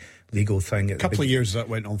a wee legal thing. A couple of years that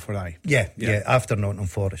went on for I. Yeah, after Nottingham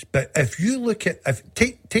Forest. But if you look at,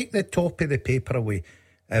 take the top of the paper away,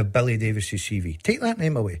 Billy Davis's CV, take that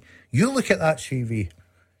name away. You look at that CV,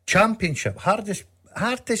 Championship,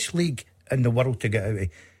 hardest league in the world to get out of.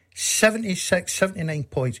 76, 79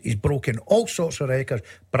 points. He's broken all sorts of records.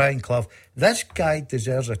 Brian Clough. This guy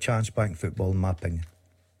deserves a chance back in football, in my opinion.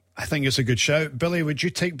 I think it's a good shout. Billy, would you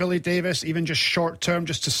take Billy Davies, even just short term,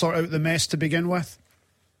 just to sort out the mess to begin with?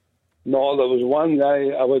 No, there was one guy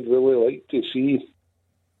I would really like to see,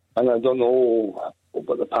 and I don't know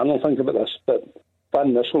what the panel think about this, but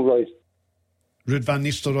Van Nistelrooy. Ruud van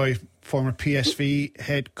Nistelrooy, former PSV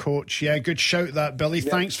head coach. Yeah, good shout that, Billy. Yeah.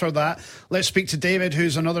 Thanks for that. Let's speak to David,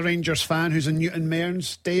 who's another Rangers fan, who's in Newton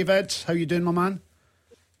Mearns. David, how you doing, my man?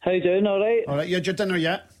 How you doing? All right. All right. You had your dinner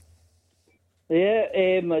yet? Yeah.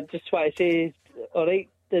 I just want to say, all right,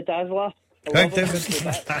 the Dazzler. Hey,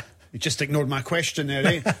 David. You just ignored my question there,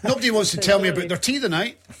 eh? Nobody wants to tell me about their tea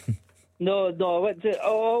tonight. No. All I want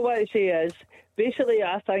to say is, basically,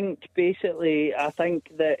 I think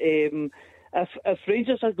that if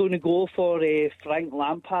Rangers are going to go for Frank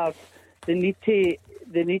Lampard, they need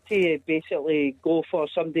to basically go for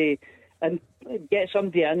somebody and get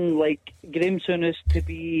somebody in like Graham Souness to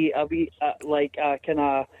be a kind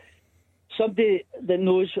of somebody that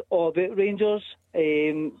knows all about Rangers.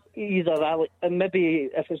 Either Alex, and maybe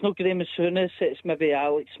if it's not Graham Souness, it's maybe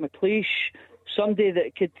Alex McLeish, somebody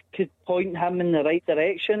that could point him in the right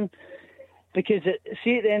direction. Because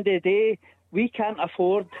see, at the end of the day, we can't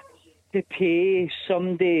afford to pay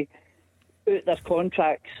somebody out their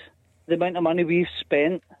contracts the amount of money we've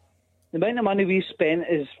spent. The amount of money we've spent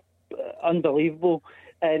is unbelievable,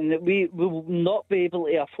 and we will not be able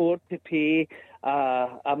to afford to pay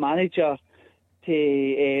a manager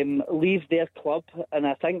to leave their club, and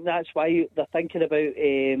I think that's why they're thinking about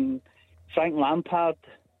Frank Lampard.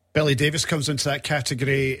 Billy Davies comes into that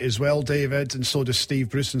category as well, David, and so does Steve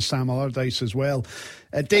Bruce and Sam Allardyce as well.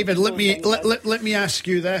 David, let me ask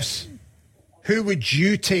you this. Who would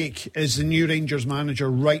you take as the new Rangers manager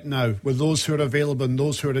right now, with those who are available and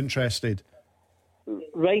those who are interested?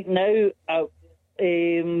 Right now,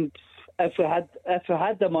 if we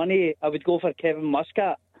had the money, I would go for Kevin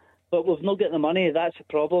Muscat. But we've not got the money, that's a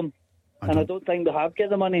problem. I don't think we have got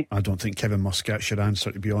the money. I don't think Kevin Muscat should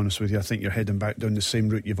answer, to be honest with you. I think you're heading back down the same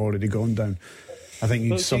route you've already gone down. I think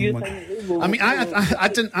you need someone.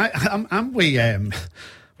 I'm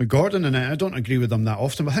with Gordon, and I don't agree with him that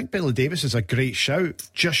often, but I think Billy Davies is a great shout.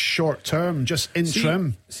 Just short term, just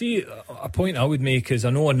interim. See, a point I would make is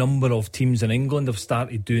I know a number of teams in England have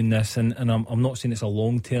started doing this, and I'm not saying it's a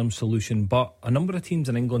long term solution, but a number of teams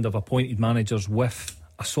in England have appointed managers with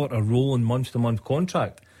a sort of rolling month to month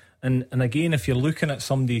contract. And again, if you're looking at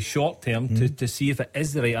somebody short term to see if it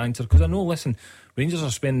is the right answer, because I know, listen, Rangers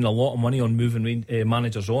are spending a lot of money on moving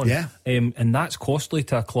managers on, and that's costly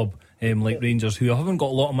to a club like Rangers, who haven't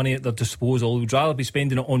got a lot of money at their disposal. Would rather be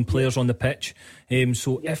spending it on players on the pitch.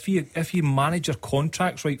 So if you manage your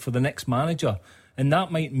contracts right for the next manager, and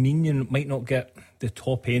that might mean you might not get the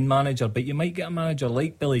top end manager, but you might get a manager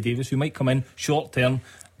like Billy Davies who might come in short term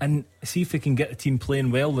and see if they can get the team playing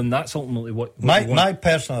well, then that's ultimately what my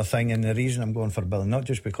personal thing, and the reason I'm going for Bill, not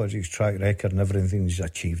just because his track record and everything he's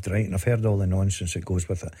achieved, right, and I've heard all the nonsense that goes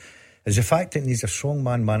with it, is the fact that it needs a strong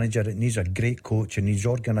man manager, it needs a great coach, it needs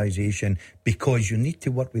organisation, because you need to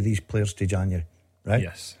work with these players to January, right?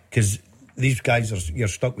 Yes. Because these guys you're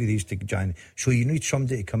stuck with these to January, so you need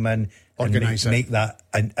somebody to come in and make that,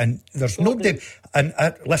 and there's nobody, and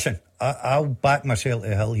listen, I'll back myself to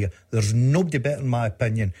the hill here. There's nobody better, in my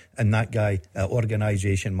opinion, than that guy at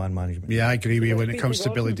organisation, man management. Yeah, I agree with you when it comes to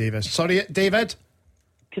Billy Davies. Sorry, David?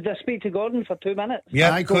 Could I speak to Gordon for 2 minutes?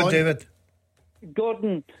 Yeah, go on, David.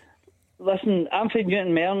 Gordon, listen, I'm from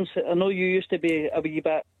Newton Mearns. I know you used to be a wee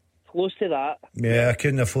bit close to that. Yeah, I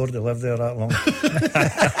couldn't afford to live there that long.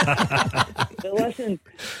 But listen,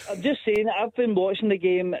 I'm just saying, I've been watching the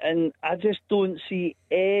game and I just don't see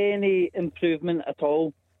any improvement at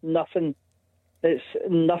all. Nothing. It's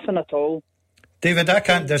nothing at all. David, I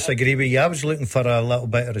can't disagree with you. I was looking for a little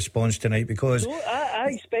bit of response tonight because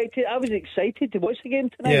I was excited to watch the game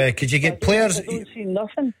tonight. Yeah, because you get players. I don't see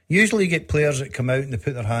nothing. Usually, you get players that come out and they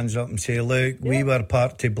put their hands up and say, "Look, we were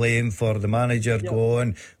part to blame for the manager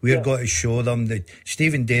going. We've got to show them that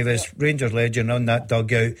Stephen Davis, Rangers legend, on that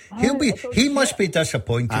dugout. He must be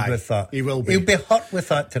disappointed with that. He will be. He'll be hurt with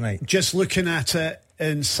that tonight. Just looking at it.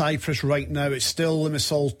 In Cyprus right now, it's still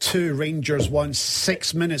Limassol 2, Rangers 1,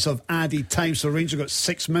 6 minutes of added time. So Rangers got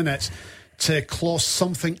 6 minutes to claw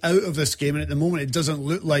something out of this game, and at the moment it doesn't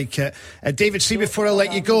look like it. David, see, before I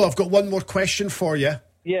let you go, I've got one more question for you.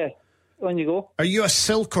 Yeah, on you go. Are you a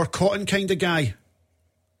silk or cotton kind of guy?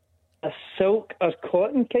 A silk or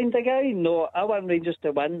cotton kind of guy? No, I want Rangers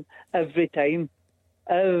to win every time.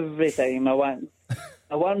 Every time I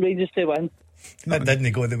want Rangers to win. That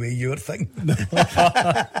didn't go the way you were thinking.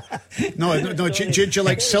 No. Do you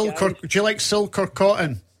like silk or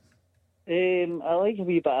cotton? I like a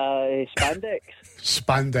wee bit of spandex.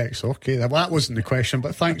 Spandex, okay. Well, that wasn't the question,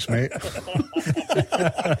 but thanks, mate.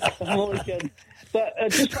 I'm only kidding. But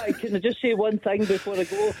can I just say one thing before I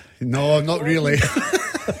go? No, not really.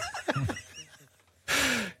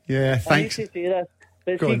 Yeah, thanks. I need to say this.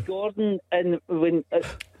 But see, Gordon and when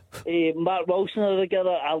Mark Wilson are together,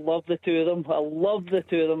 I love the two of them.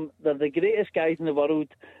 They're the greatest guys in the world.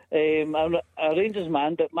 I'm a Rangers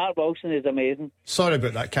man, but Mark Wilson is amazing. Sorry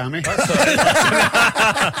about that, Cammy.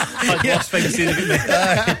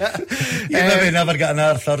 You maybe never get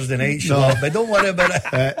another Thursday night show, but don't worry about it.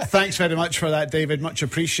 Thanks very much for that, David. Much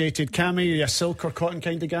appreciated. Cammy, are you a silk or cotton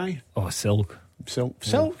kind of guy? Oh, silk. Silk?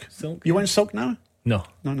 Silk. You wearing silk now? No.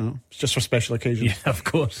 It's just for special occasions. Yeah, of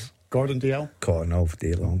course. Gordon DL? Cotton all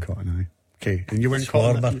day long. Cotton, aye. Okay, and you wearing It's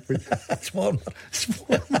cotton? warmer. It's warmer.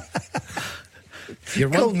 You're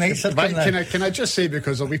cold nights. Can I just say,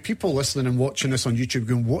 because there'll be people listening and watching this on YouTube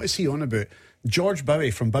going, what is he on about? George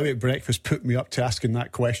Bowie from Bowie at Breakfast put me up to asking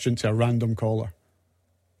that question to a random caller.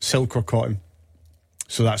 Silk or cotton?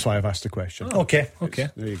 So that's why I've asked the question. Oh, okay.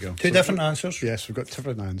 There you go. Two different answers? Yes, we've got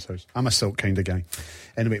different answers. I'm a silk kind of guy.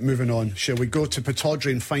 Anyway, moving on. Shall we go to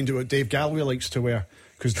Pittodrie and find out what Dave Galloway likes to wear?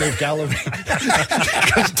 Because Dave Galloway,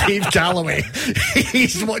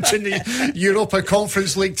 he's watching the Europa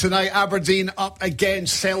Conference League tonight. Aberdeen up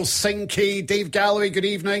against Helsinki. Dave Galloway, good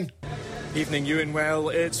evening. Evening, Ewan. Well,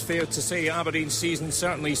 it's fair to say Aberdeen's season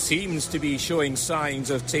certainly seems to be showing signs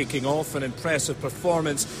of taking off. An impressive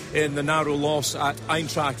performance in the narrow loss at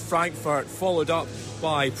Eintracht Frankfurt, followed up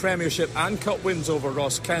by Premiership and Cup wins over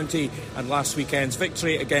Ross County and last weekend's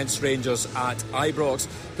victory against Rangers at Ibrox.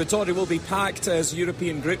 Pittodrie will be packed as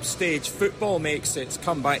European group stage football makes its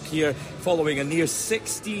comeback here following a near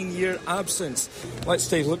 16-year absence. Let's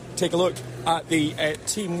take a look at the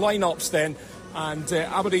team lineups then. And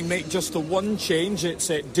Aberdeen make just the one change. It's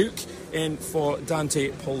Duke in for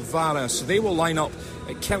Dante Polvara. So they will line up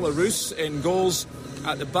Keller-Roos in goals.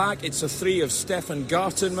 At the back, it's a three of Stefan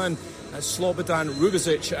Gartenmann, Slobodan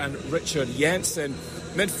Rubizic and Richard Jensen.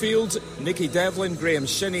 Midfield, Nicky Devlin, Graham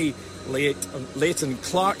Shinney, Leighton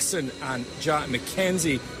Clarkson and Jack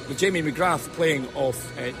McKenzie, with Jamie McGrath playing off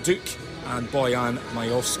Duke and Bojan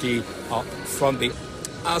Majowski up front.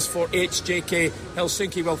 As for HJK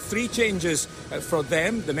Helsinki, well, three changes for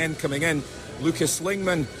them. The men coming in, Lucas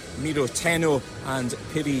Lingman, Miro Tenno and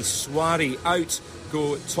Piri Suari. Out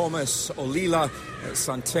go Thomas Olila,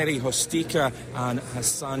 Santeri Hostika and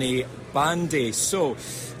Hassani Bande. So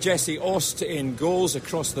Jesse Ost in goals.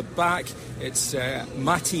 Across the back, it's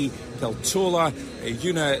Matti Peltola,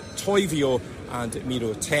 Yuna Toivio and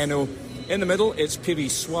Miro Tenno. In the middle, it's Piri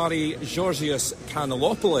Suari, Georgios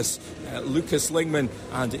Kanelopoulos, Lucas Lingman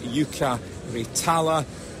and Yuka Retala.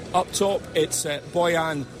 Up top, it's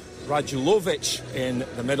Bojan Radulovic in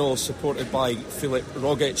the middle, supported by Filip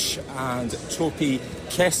Rogic and Topi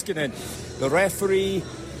Keskinen. The referee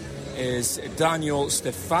is Daniel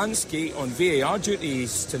Stefanski on VAR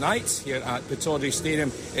duties tonight here at Pittodrie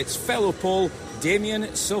Stadium. It's fellow Pole Damien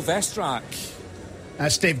Silvestrak.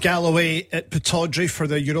 That's Dave Galloway at Pittodrie for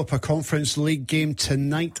the Europa Conference League game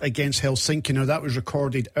tonight against Helsinki. Now, that was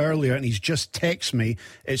recorded earlier, and he's just texted me.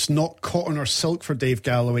 It's not cotton or silk for Dave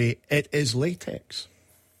Galloway. It is latex.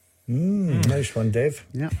 Nice one, Dave.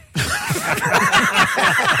 Yeah.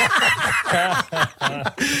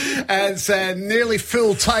 It's nearly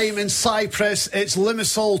full time in Cyprus. It's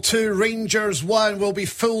Limassol 2, Rangers 1. Will be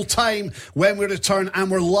full time when we return, and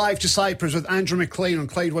we're live to Cyprus with Andrew McLean on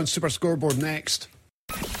Clyde 1 Super Scoreboard next.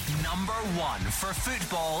 Number one for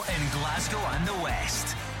football in Glasgow and the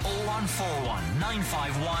West. 0141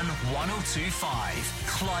 951 1025.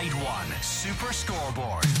 Clyde 1 Super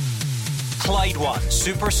Scoreboard. Clyde 1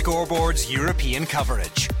 Super Scoreboard's European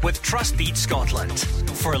coverage with Trustdeed Scotland.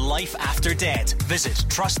 For life after debt, visit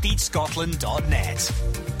trustdeedscotland.net.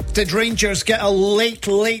 Did Rangers get a late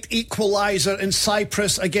equaliser in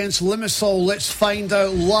Cyprus against Limassol? Let's find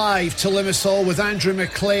out live to Limassol with Andrew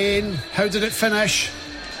McLean. How did it finish?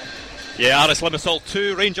 Yeah, Aris Limassol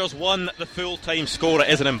 2, Rangers 1, the full-time score. It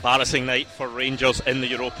is an embarrassing night for Rangers in the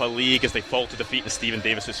Europa League as they fall to defeat in Stephen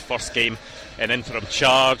Davis's first game in interim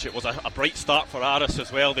charge. It was a bright start for Aris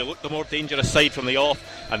as well. They looked the more dangerous side from the off,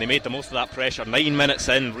 and they made the most of that pressure. 9 minutes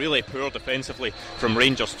in, really poor defensively from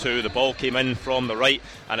Rangers too. The ball came in from the right,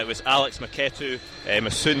 and it was Alex Maketu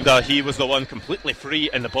Masunda. He was the one completely free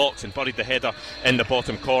in the box and buried the header in the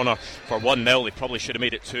bottom corner for 1-0. They probably should have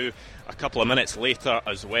made it 2 a couple of minutes later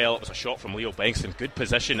as well. It was a shot from Leo Bengtsson, good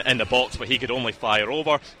position in the box, but he could only fire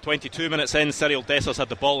over. 22 minutes in, Cyril Dessers had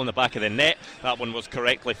the ball in the back of the net. That one was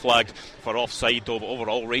correctly flagged for offside though, but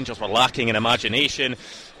overall Rangers were lacking in imagination,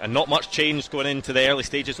 and not much changed going into the early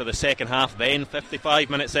stages of the second half. Then 55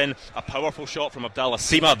 minutes in, a powerful shot from Abdallah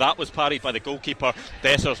Sima, that was parried by the goalkeeper.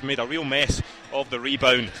 Dessers made a real mess of the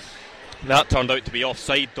rebound. That turned out to be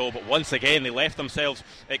offside though, but once again they left themselves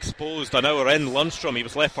exposed. An hour in, Lundstrom, he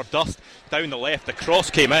was left for dust down the left. The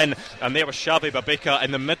cross came in, and there was Xavi Babika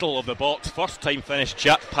in the middle of the box. First time finish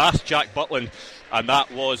past Jack Butland, and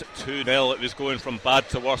that was 2-0. It was going from bad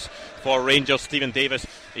to worse for Rangers. Stephen Davis,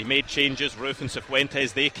 he made changes. Roof and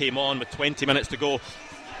Cifuentes, they came on with 20 minutes to go.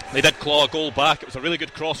 They did claw a goal back. It was a really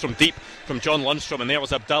good cross from deep from John Lundstrom, and there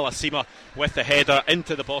was Abdallah Sima with the header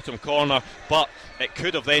into the bottom corner, but it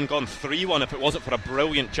could have then gone 3-1 if it wasn't for a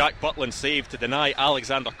brilliant Jack Butland save to deny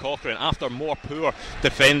Alexander Cochrane after more poor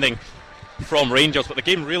defending from Rangers. But the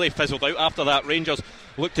game really fizzled out after that. Rangers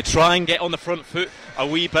looked to try and get on the front foot a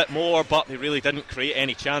wee bit more, but they really didn't create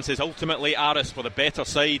any chances. Ultimately, Aris were the better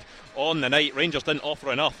side on the night. Rangers didn't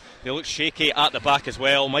offer enough. They looked shaky at the back as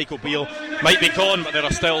well. Michael Beale might be gone, but there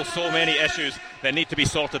are still so many issues that need to be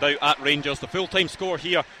sorted out at Rangers. The full-time score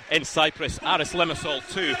here in Cyprus: Aris Limassol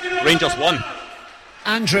 2, Rangers 1.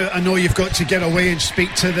 Andrew, I know you've got to get away and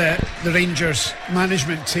speak to the Rangers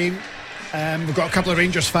management team. We've got a couple of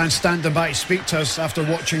Rangers fans standing by to speak to us after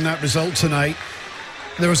watching that result tonight.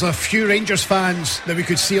 There was a few Rangers fans that we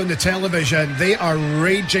could see on the television. They are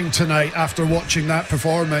raging tonight after watching that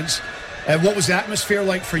performance. What was the atmosphere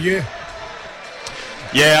like for you?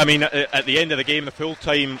 Yeah, I mean, at the end of the game, the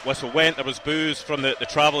full-time whistle went. There was boos from the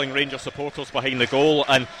travelling Rangers supporters behind the goal,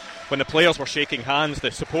 and when the players were shaking hands,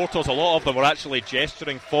 the supporters, a lot of them were actually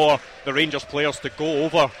gesturing for the Rangers players to go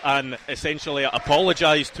over and essentially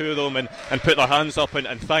apologise to them and put their hands up and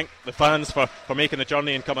thank the fans for making the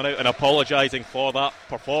journey and coming out and apologising for that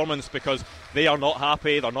performance, because they are not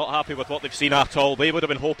happy. They're not happy with what they've seen at all. They would have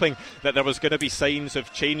been hoping that there was going to be signs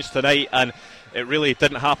of change tonight, and it really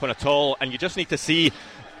didn't happen at all. And you just need to see,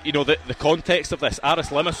 you know, the context of this. Aris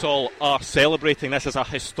Limassol are celebrating this as a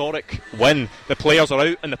historic win. The players are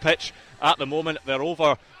out on the pitch at the moment. They're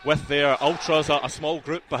over with their ultras, a small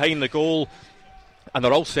group behind the goal, and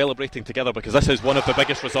they're all celebrating together because this is one of the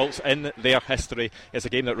biggest results in their history. It's a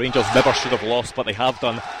game that Rangers never should have lost, but they have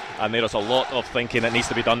done, and there is a lot of thinking that needs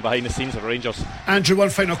to be done behind the scenes of Rangers. Andrew, one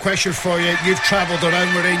final question for you. You've travelled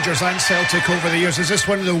around with Rangers and Celtic over the years. Is this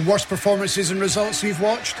one of the worst performances and results you've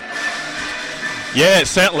watched? Yeah, it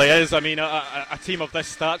certainly is. I mean, a team of this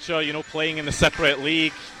stature, you know, playing in the Cypriot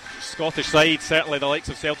League, Scottish side, certainly the likes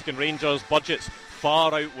of Celtic and Rangers, budgets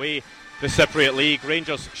far outweigh the Cypriot League.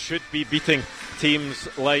 Rangers should be beating teams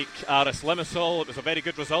like Aris Limassol. It was a very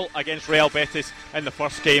good result against Real Betis in the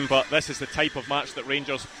first game, but this is the type of match that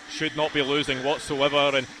Rangers should not be losing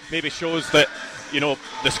whatsoever, and maybe shows that, you know,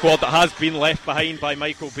 the squad that has been left behind by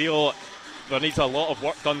Michael Beale, there needs a lot of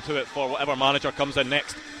work done to it for whatever manager comes in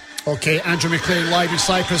next. OK, Andrew McLean live in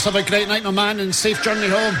Cyprus. Have a great night, my man, and safe journey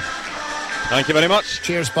home. Thank you very much.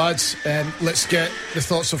 Cheers, buds. Let's get the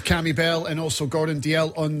thoughts of Cammy Bell and also Gordon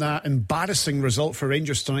Duncan on that embarrassing result for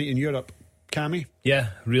Rangers tonight in Europe. Cammy? Yeah,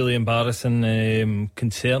 really embarrassing,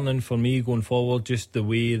 concerning for me going forward, just the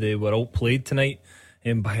way they were outplayed tonight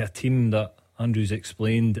by a team that Andrew's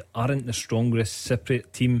explained aren't the strongest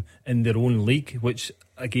Cypriot team in their own league, which,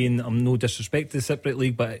 again, I'm no disrespect to the Cypriot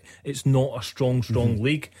League, but it's not a strong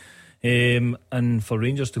league. And for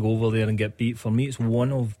Rangers to go over there and get beat, for me, it's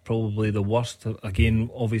one of probably the worst.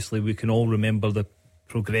 Again, obviously, we can all remember the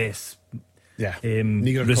Progress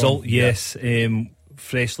result, yes,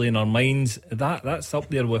 freshly in our minds. That's up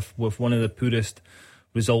there with one of the poorest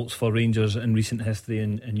results for Rangers in recent history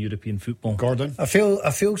in European football. Gordon? I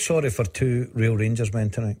feel sorry for two real Rangers men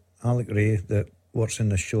tonight. Alec Ray, that works in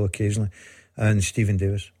the show occasionally, and Stephen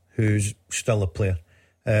Davis, who's still a player.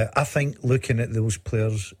 I think looking at those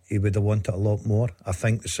players, he would have wanted a lot more. I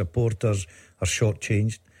think the supporters are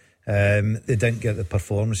shortchanged. They didn't get the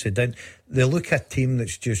performance. They look at a team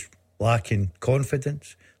that's just lacking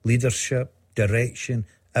confidence, leadership, direction,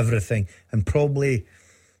 everything, and probably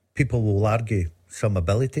people will argue some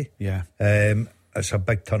ability. Yeah. It's a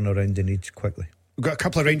big turnaround they need quickly. We've got a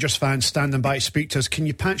couple of Rangers fans standing by to speak to us. Can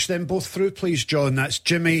you patch them both through, please, John? That's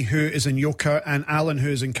Jimmy, who is in Yoker, and Alan, who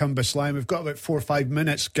is in Cumberslime. We've got about 4 or 5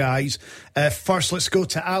 minutes, guys. First, let's go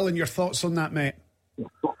to Alan. Your thoughts on that, mate?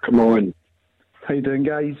 Come on. How you doing,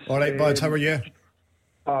 guys? All right, bud. How are you?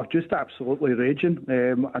 Just absolutely raging.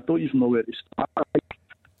 I don't even know where to start.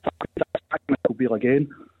 Michael Beale again.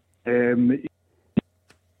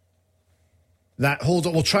 Hold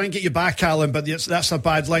on. We'll try and get you back, Alan, but that's a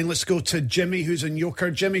bad line. Let's go to Jimmy, who's in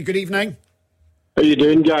Yoker. Jimmy, good evening. How you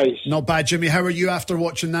doing, guys? Not bad, Jimmy. How are you after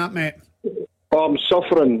watching that, mate? Oh, I'm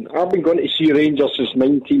suffering. I've been going to see Rangers since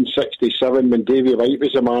 1967 when Davy White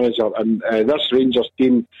was the manager, and this Rangers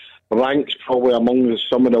team ranks probably among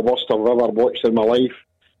some of the worst I've ever watched in my life.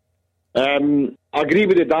 I agree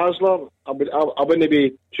with the Dazzler. I wouldn't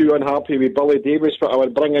be too unhappy with Billy Davies, but I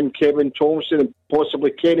would bring in Kevin Thompson and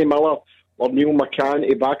possibly Kenny Miller or Neil McCann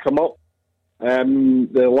to back him up.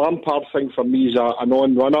 The Lampard thing for me is a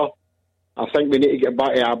non-runner. I think we need to get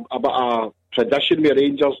back to a bit of tradition with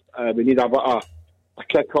Rangers. We need a bit of a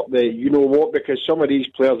kick up the you-know-what, because some of these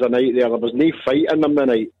players tonight there was no fight in them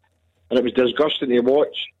tonight, and it was disgusting to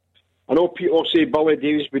watch. I know people say Billy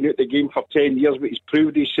Davies has been out the game for 10 years, but he's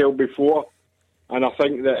proved himself before. And I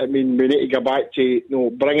think that, we need to go back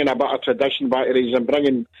to bringing a bit of tradition back to Rangers and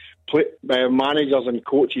bringing managers and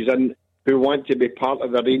coaches in who want to be part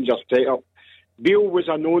of the Rangers setup. Beale was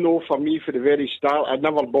a no-no for me for the very start. I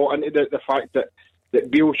never bought into the fact that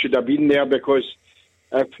Beale should have been there, because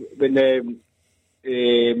when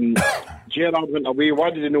Gerrard went away, why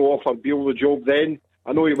did they not offer Beale the job then?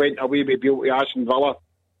 I know he went away with Beale to Aston Villa.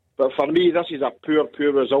 But for me, this is a poor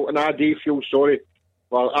result. And I do feel sorry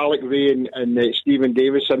for Alec Ray and Stephen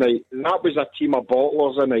Davis tonight. That was a team of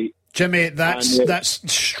bottlers tonight. Jimmy,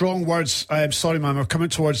 that's strong words. I'm sorry, man, we're coming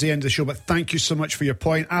towards the end of the show, but thank you so much for your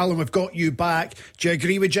point. Alan, we've got you back. Do you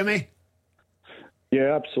agree with Jimmy?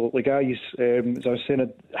 Yeah, absolutely, guys. As I was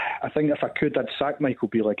saying, I think if I could, I'd sack Michael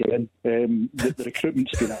Beale again. The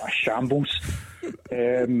recruitment's been a shambles.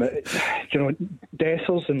 Dessers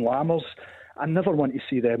and Lammers, I never want to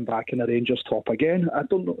see them back in the Rangers top again. I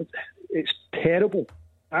don't know. It's terrible.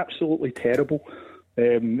 Absolutely terrible.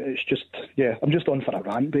 It's just, I'm just on for a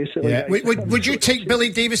rant, basically. Yeah. Would you take Billy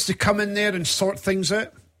Davies to come in there and sort things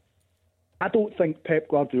out? I don't think Pep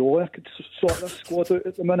Guardiola could sort this squad out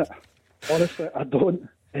at the minute. Honestly, I don't.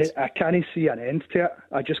 I can't see an end to it.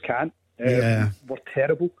 I just can't. We're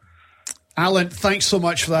terrible. Alan, thanks so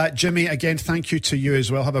much for that. Jimmy, again, thank you to you as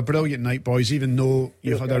well. Have a brilliant night, boys, even though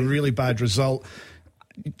you've had a really bad result.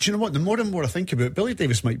 Do you know what? The more and more I think about it, Billy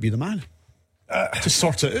Davies might be the man to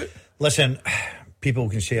sort it out. Listen, people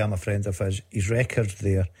can say I'm a friend of his. His record's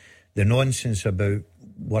there. The nonsense about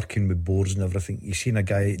working with boards and everything. You've seen a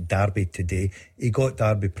guy at Derby today. He got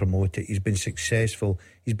Derby promoted. He's been successful.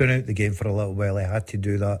 He's been out the game for a little while. He had to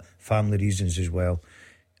do that. Family reasons as well.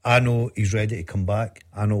 I know he's ready to come back.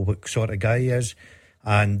 I know what sort of guy he is,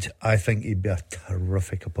 and I think he'd be a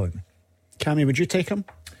terrific appointment. Cammy, would you take him?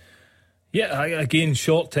 Yeah, again,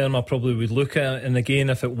 short term I probably would look at it, and again,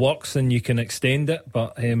 if it works then you can extend it,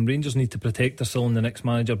 but Rangers need to protect themselves in the next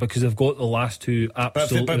manager, because they've got the last two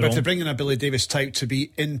absolutely But if they're bringing a Billy Davies type to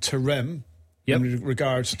be interim, in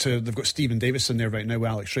regards to, they've got Stephen Davis in there right now with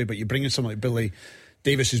Alex Ray, but you bring in someone like Billy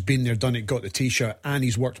Davis who's been there, done it, got the t-shirt, and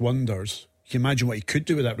he's worked wonders. Can you imagine what he could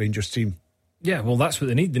do with that Rangers team? Yeah, well, that's what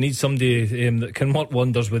they need. They need somebody that can work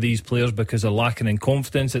wonders with these players, because they're lacking in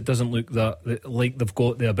confidence. It doesn't look that like they've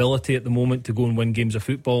got the ability at the moment to go and win games of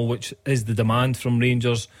football, which is the demand from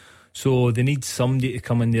Rangers. So they need somebody to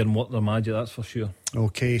come in there and work their magic, that's for sure.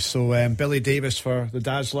 Okay, so Billy Davis for the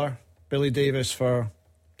Dazzler, Billy Davis for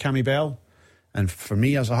Cammy Bell, and for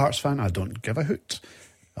me as a Hearts fan, I don't give a hoot.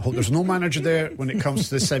 I hope there's no manager there when it comes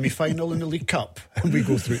to the semi-final in the League Cup and we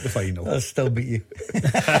go through to the final. I'll still beat you.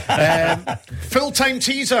 Full-time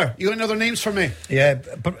teaser. You got any other names for me? Yeah,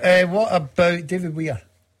 but what about David Weir?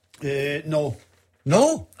 No.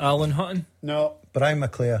 No? Alan Hutton? No. Brian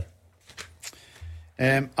McClare?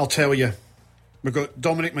 I'll tell you. We've got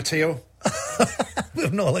Dominic Matteo. We're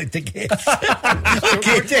not allowed to guess.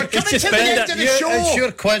 Okay, it's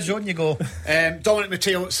your quiz, on you go. Dominic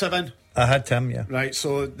Matteo at 7. I had Tim, yeah. Right,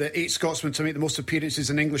 so the 8 Scotsmen to make the most appearances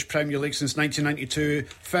in English Premier League since 1992.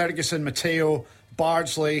 Ferguson, Matteo,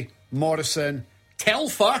 Bardsley, Morrison,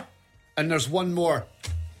 Telfer, and there's one more.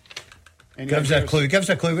 Give us a clue. Give us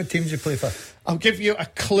a clue. What teams do you play for? I'll give you a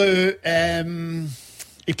clue.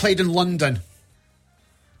 He played in London.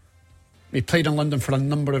 He played in London for a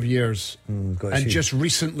number of years and just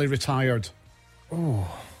recently retired.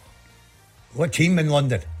 Oh. What team in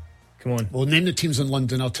London? Come on. Well, name the teams in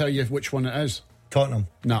London. I'll tell you which one it is. Tottenham?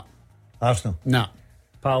 No. Arsenal? No.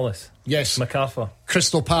 Palace. Yes. MacArthur.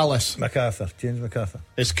 Crystal Palace. James MacArthur.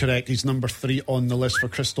 Is correct. He's number 3 on the list for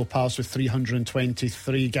Crystal Palace with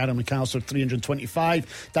 323. Gary McAllister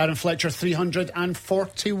 325. Darren Fletcher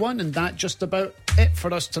 341. And that just about it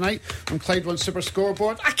for us tonight on Clyde One Super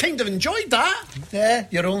Scoreboard. I kind of enjoyed that. Yeah,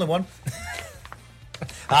 you're only one.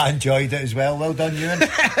 I enjoyed it as well. Well done, Ewan.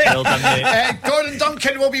 Well done, mate. Gordon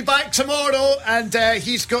Duncan will be back tomorrow, and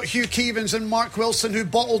he's got Hugh Keevans and Mark Wilson who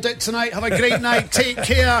bottled it tonight. Have a great night. Take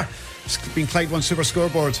care. It's been Clyde One Super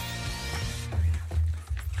Scoreboard.